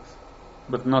business.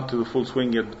 But not to the full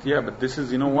swing yet. But this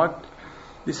is, what?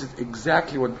 This is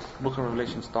exactly what the Book of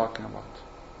Revelation is talking about.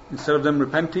 Instead of them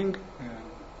repenting,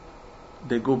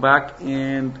 they go back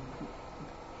and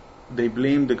they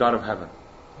blame the God of heaven.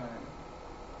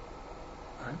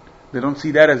 Right? They don't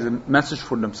see that as a message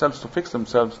for themselves to fix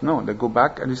themselves. No, they go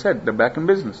back, and he said, they're back in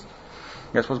business.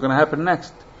 Guess what's going to happen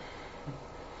next?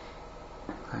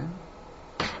 Right?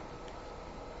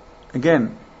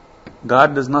 Again,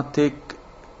 God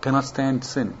cannot stand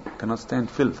sin, cannot stand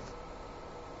filth.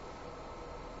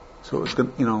 So it's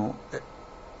going,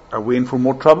 are we in for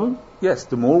more trouble? Yes.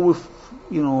 The more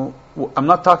I'm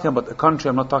not talking about a country,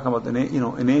 I'm not talking about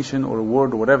a nation or a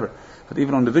world or whatever, but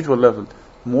even on the individual level,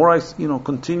 the more I,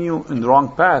 continue in the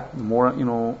wrong path, the more,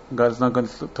 God is not going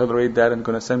to tolerate that and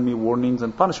going to send me warnings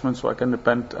and punishments so I can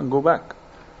repent and go back.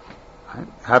 Right?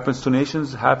 Happens to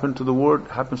nations, happens to the world,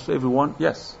 happens to everyone,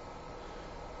 yes.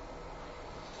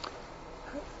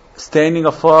 Standing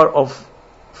afar off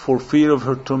for fear of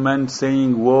her torment,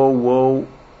 saying, woe, woe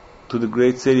to the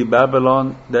great city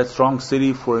Babylon, that strong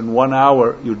city, for in 1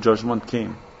 hour your judgment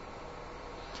came.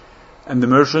 And the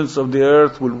merchants of the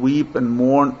earth will weep and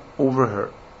mourn over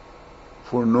her,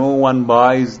 for no one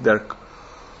buys no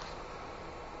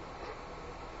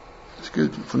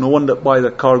one that buys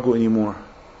their cargo anymore.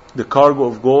 The cargo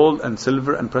of gold and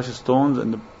silver and precious stones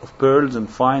and of pearls and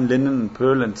fine linen and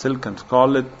pearl and silk and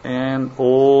scarlet and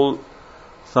all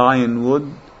Thyine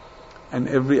wood and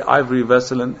every ivory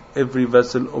vessel and every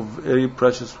vessel of very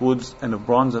precious woods and of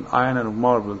bronze and iron and of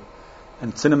marble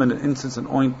and cinnamon and incense and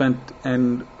ointment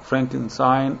and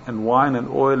frankincense and wine and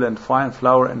oil and fine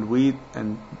flour and wheat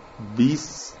and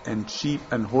beasts and sheep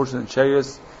and horses and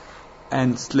chariots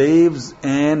and slaves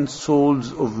and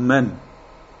souls of men.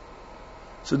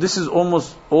 So this is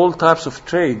almost all types of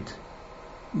trade.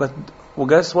 But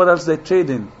guess what else they trade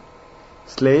in?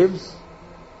 Slaves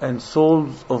and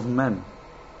souls of men.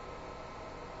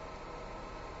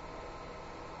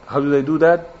 How do they do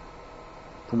that?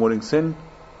 Promoting sin,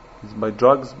 by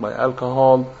drugs, by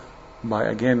alcohol,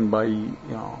 by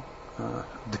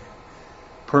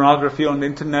pornography on the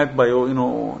internet, by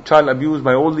child abuse,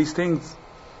 by all these things,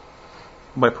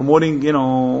 by promoting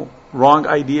wrong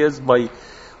ideas, by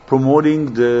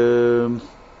promoting the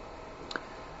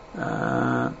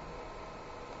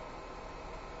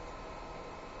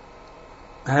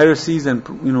heresies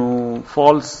and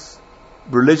false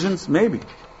religions, maybe.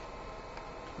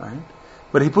 Right?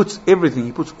 But he puts everything.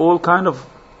 He puts all kind of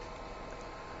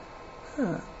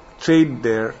trade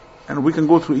there, and we can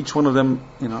go through each one of them,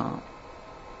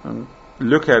 and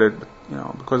look at it. But,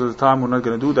 because of the time, we're not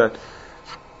going to do that.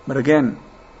 But again,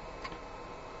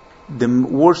 the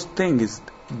worst thing is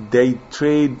they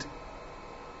trade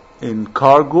in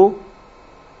cargo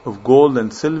of gold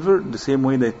and silver the same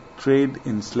way they trade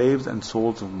in slaves and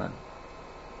souls of men.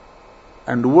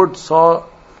 And the world saw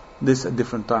this at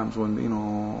different times when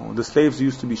the slaves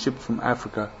used to be shipped from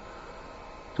Africa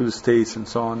to the States and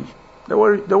so on. They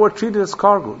were treated as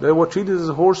cargo. They were treated as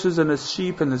horses and as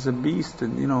sheep and as a beast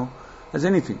and as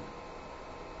anything.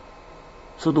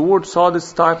 So the world saw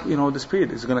this type, this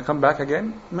period. Is it going to come back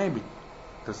again? Maybe.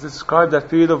 Does this describe that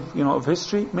period of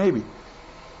history? Maybe.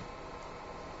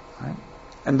 Right?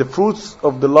 And the fruits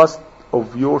of the lust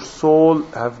of your soul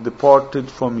have departed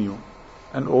from you,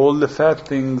 and all the fat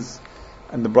things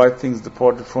and the bright things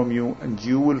departed from you, and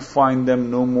you will find them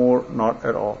no more, not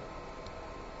at all.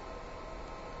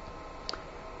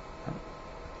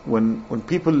 When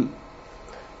people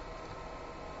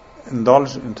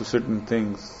indulge into certain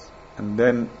things and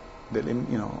then they're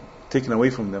taken away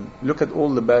from them, look at all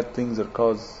the bad things that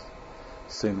cause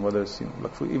sin, whether it's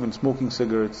like for even smoking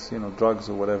cigarettes, drugs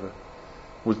or whatever.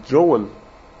 Withdrawal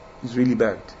is really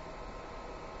bad.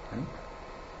 Right?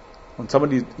 When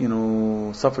somebody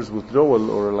suffers withdrawal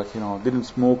or didn't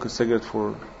smoke a cigarette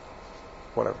for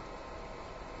whatever,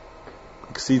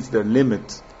 exceeds their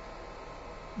limit,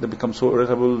 they become so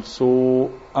irritable,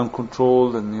 so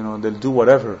uncontrolled, and they'll do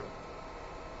whatever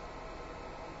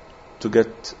to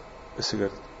get a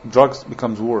cigarette. Drugs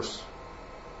becomes worse.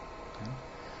 Okay?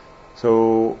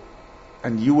 So,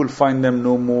 and you will find them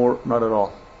no more, not at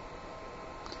all.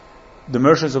 the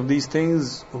merchants of these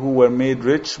things who were made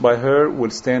rich by her will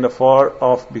stand afar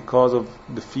off because of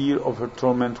the fear of her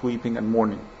torment, weeping and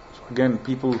mourning. So again,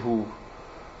 people who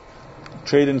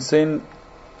trade in sin,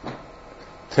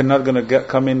 they're not going to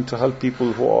come in to help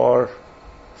people who are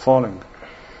falling.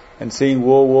 And saying,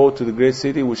 woe, woe to the great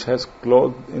city which has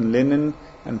clothed in linen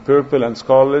and purple and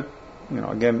scarlet.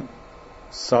 Again,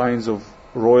 signs of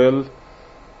royal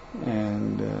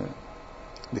and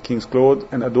the king's clothes,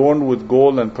 and adorned with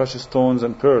gold and precious stones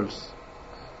and pearls.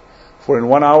 For in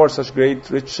 1 hour such great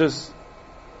riches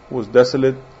was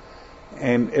desolate,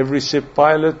 and every ship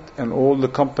pilot and all the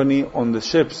company on the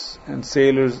ships and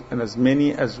sailors and as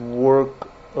many as work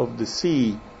the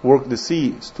sea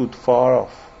stood far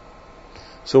off.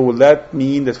 So will that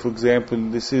mean that, for example,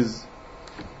 this is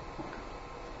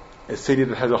a city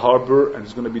that has a harbor and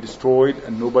is going to be destroyed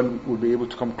and nobody will be able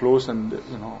to come close and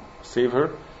save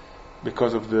her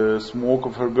because of the smoke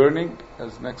of her burning?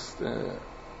 As next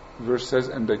verse says,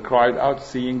 and they cried out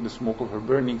seeing the smoke of her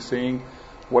burning, saying,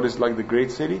 what is like the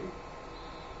great city?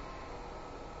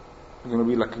 It's going to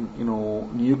be like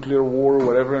nuclear war or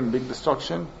whatever and big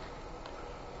destruction.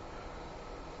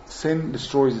 Sin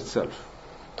destroys itself.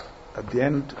 At the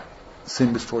end,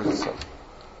 sin destroys itself.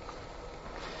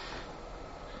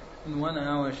 In 1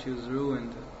 hour she was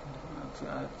ruined.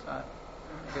 I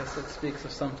guess that speaks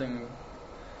of something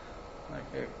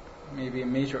like maybe a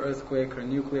major earthquake or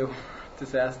nuclear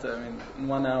disaster. I mean, in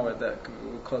 1 hour that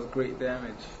would cause great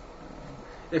damage.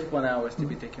 If 1 hour is to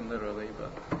be taken literally,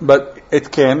 but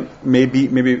it can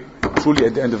maybe truly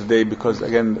at the end of the day, because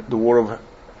again the war of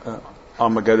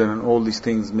Armageddon and all these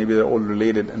things, maybe they're all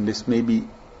related, and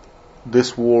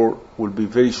this war will be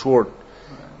very short,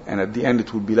 and at the end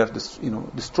it will be left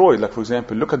destroyed. Like, for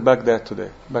example, look at Baghdad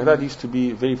today. Baghdad used to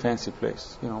be a very fancy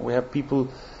place. We have people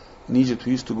in Egypt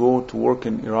who used to go to work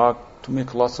in Iraq to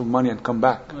make lots of money and come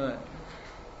back. Right.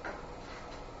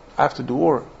 After the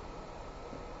war,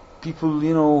 people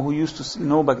who used to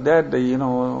know Baghdad,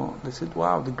 they said,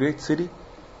 wow, the great city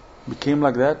became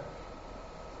like that.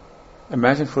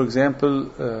 Imagine, for example,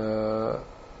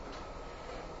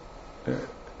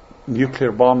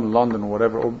 nuclear bomb in London or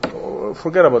whatever, or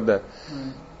forget about that.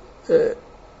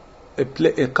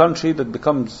 A country that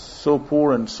becomes so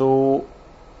poor and so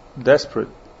desperate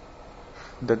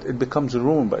that it becomes a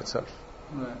ruin by itself.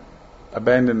 Right.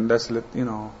 Abandoned, desolate,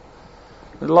 A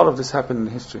lot of this happened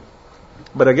in history.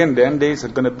 But again, the end days are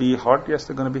going to be hard. Yes,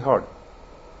 they're going to be hard.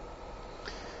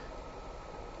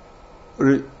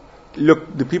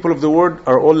 Look, the people of the world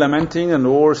are all lamenting and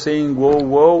all saying, woe,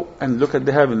 woe, and look at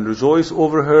the heaven. Rejoice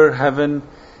over her, heaven,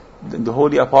 the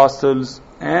holy apostles,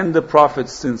 and the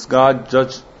prophets, since God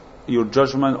judged your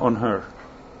judgment on her.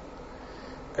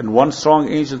 And one strong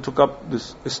angel took up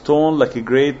this stone like a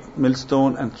great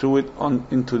millstone and threw it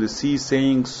into the sea,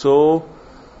 saying, so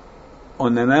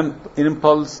on an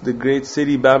impulse the great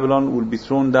city Babylon will be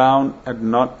thrown down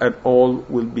and not at all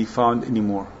will be found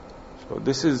anymore. So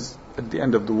this is at the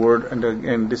end of the world, and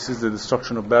again this is the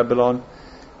destruction of Babylon.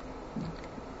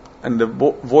 And the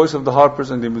voice of the harpers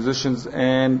and the musicians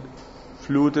and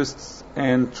flutists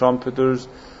and trumpeters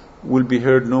will be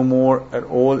heard no more at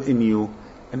all in you,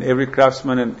 and every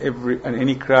craftsman and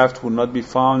any craft will not be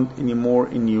found anymore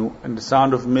in you, and the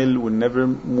sound of mill will never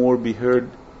more be heard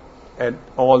at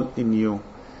all in you,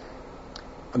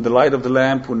 and the light of the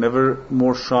lamp will never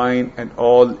more shine at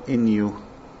all in you.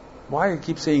 Why I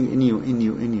keep saying in you, in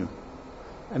you, in you?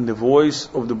 And the voice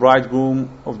of the bridegroom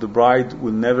of the bride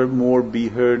will never more be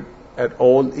heard at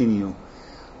all in you.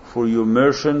 For your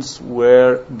merchants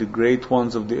were the great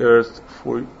ones of the earth,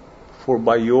 for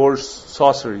by your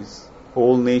sorceries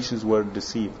all nations were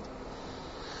deceived.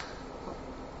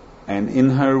 And in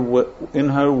her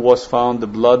was found the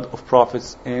blood of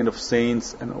prophets and of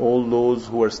saints and all those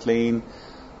who were slain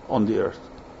on the earth.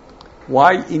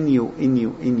 Why in you, in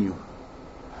you, in you?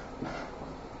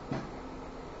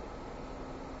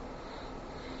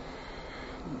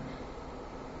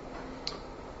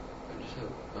 I just have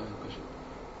a question.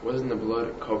 Wasn't the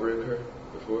blood covering her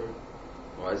before?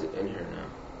 Why is it in her now?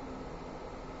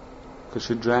 Because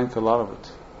she drank a lot of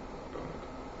it.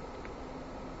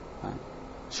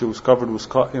 She was covered with,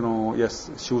 yes,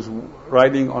 she was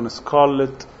riding on a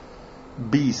scarlet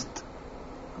beast,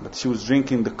 but she was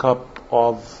drinking the cup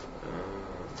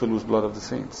filled with blood of the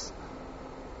saints.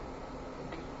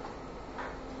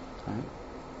 Right?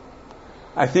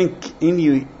 I think in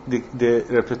you, the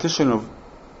repetition of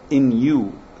in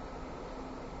you,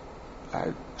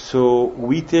 so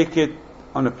we take it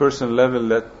on a personal level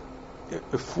that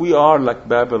if we are like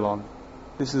Babylon,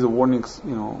 this is a warning,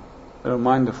 a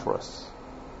reminder for us.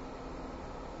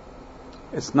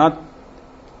 It's not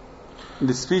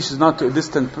the speech is not to a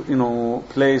distant,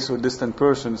 place or distant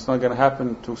person. It's not going to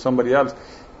happen to somebody else.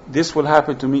 This will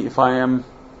happen to me if I am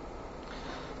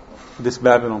this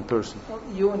Babylon person. Well,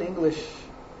 you in English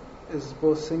is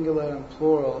both singular and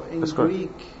plural. In That's correct.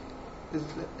 Greek,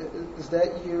 is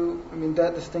that you? I mean,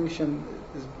 that distinction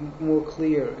is more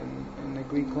clear in the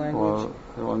Greek language.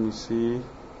 Well, let me see.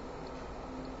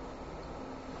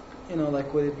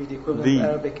 Like would it be the equivalent The. of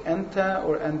Arabic anta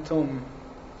or antum?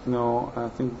 No, I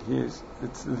think it's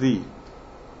the.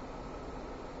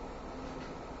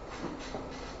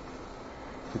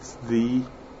 It's the.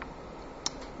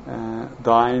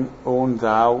 Thine, own,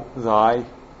 thou, thy. Okay.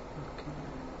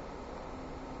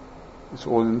 It's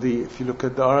all in the. If you look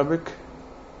at the Arabic,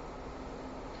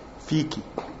 fiki.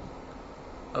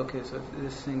 Okay, so it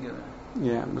is singular.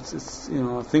 Yeah, but it's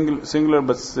singular,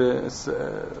 but it's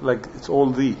like it's all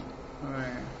the.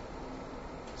 Right.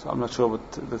 So I'm not sure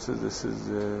what this is. This is.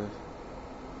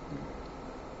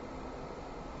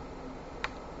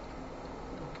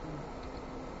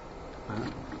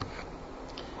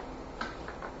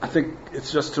 I think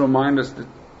it's just to remind us that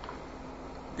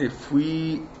if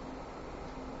we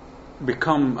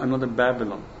become another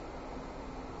Babylon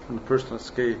on a personal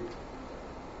scale,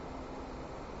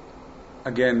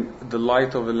 again, the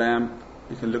light of a lamp,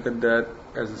 you can look at that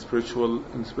as in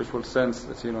spiritual sense.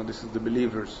 That this is the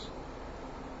believers.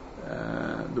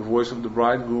 The voice of the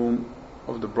bridegroom,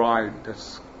 of the bride.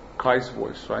 That's Christ's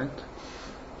voice, right?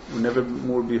 Will never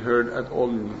more be heard at all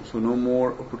in you. So no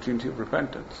more opportunity of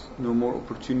repentance. No more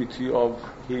opportunity of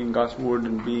hearing God's word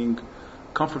and being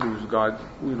comfortable with God's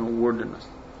word in us.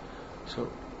 So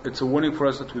it's a warning for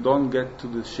us that we don't get to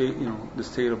the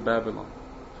state of Babylon.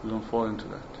 So we don't fall into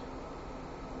that.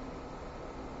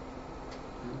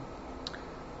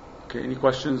 Okay, any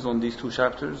questions on these two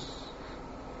chapters?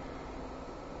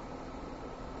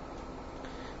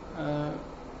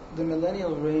 The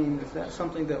millennial reign, is that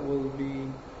something that will be?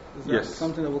 Is that Yes.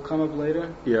 something that will come up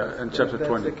later? Yeah, in chapter If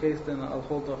 20. that's the case, then I'll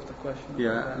hold off the question.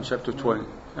 Yeah, in chapter 20.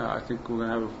 I think we're going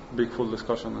to have a big full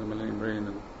discussion on the millennium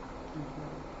reign,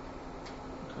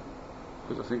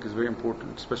 because I think it's very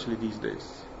important, especially these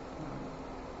days.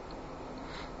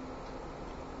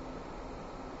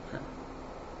 Okay.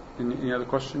 Any other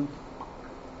question?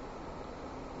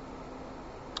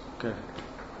 Okay.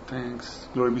 Thanks.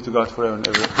 Glory be to God forever and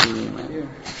ever. Amen.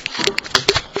 Thank you.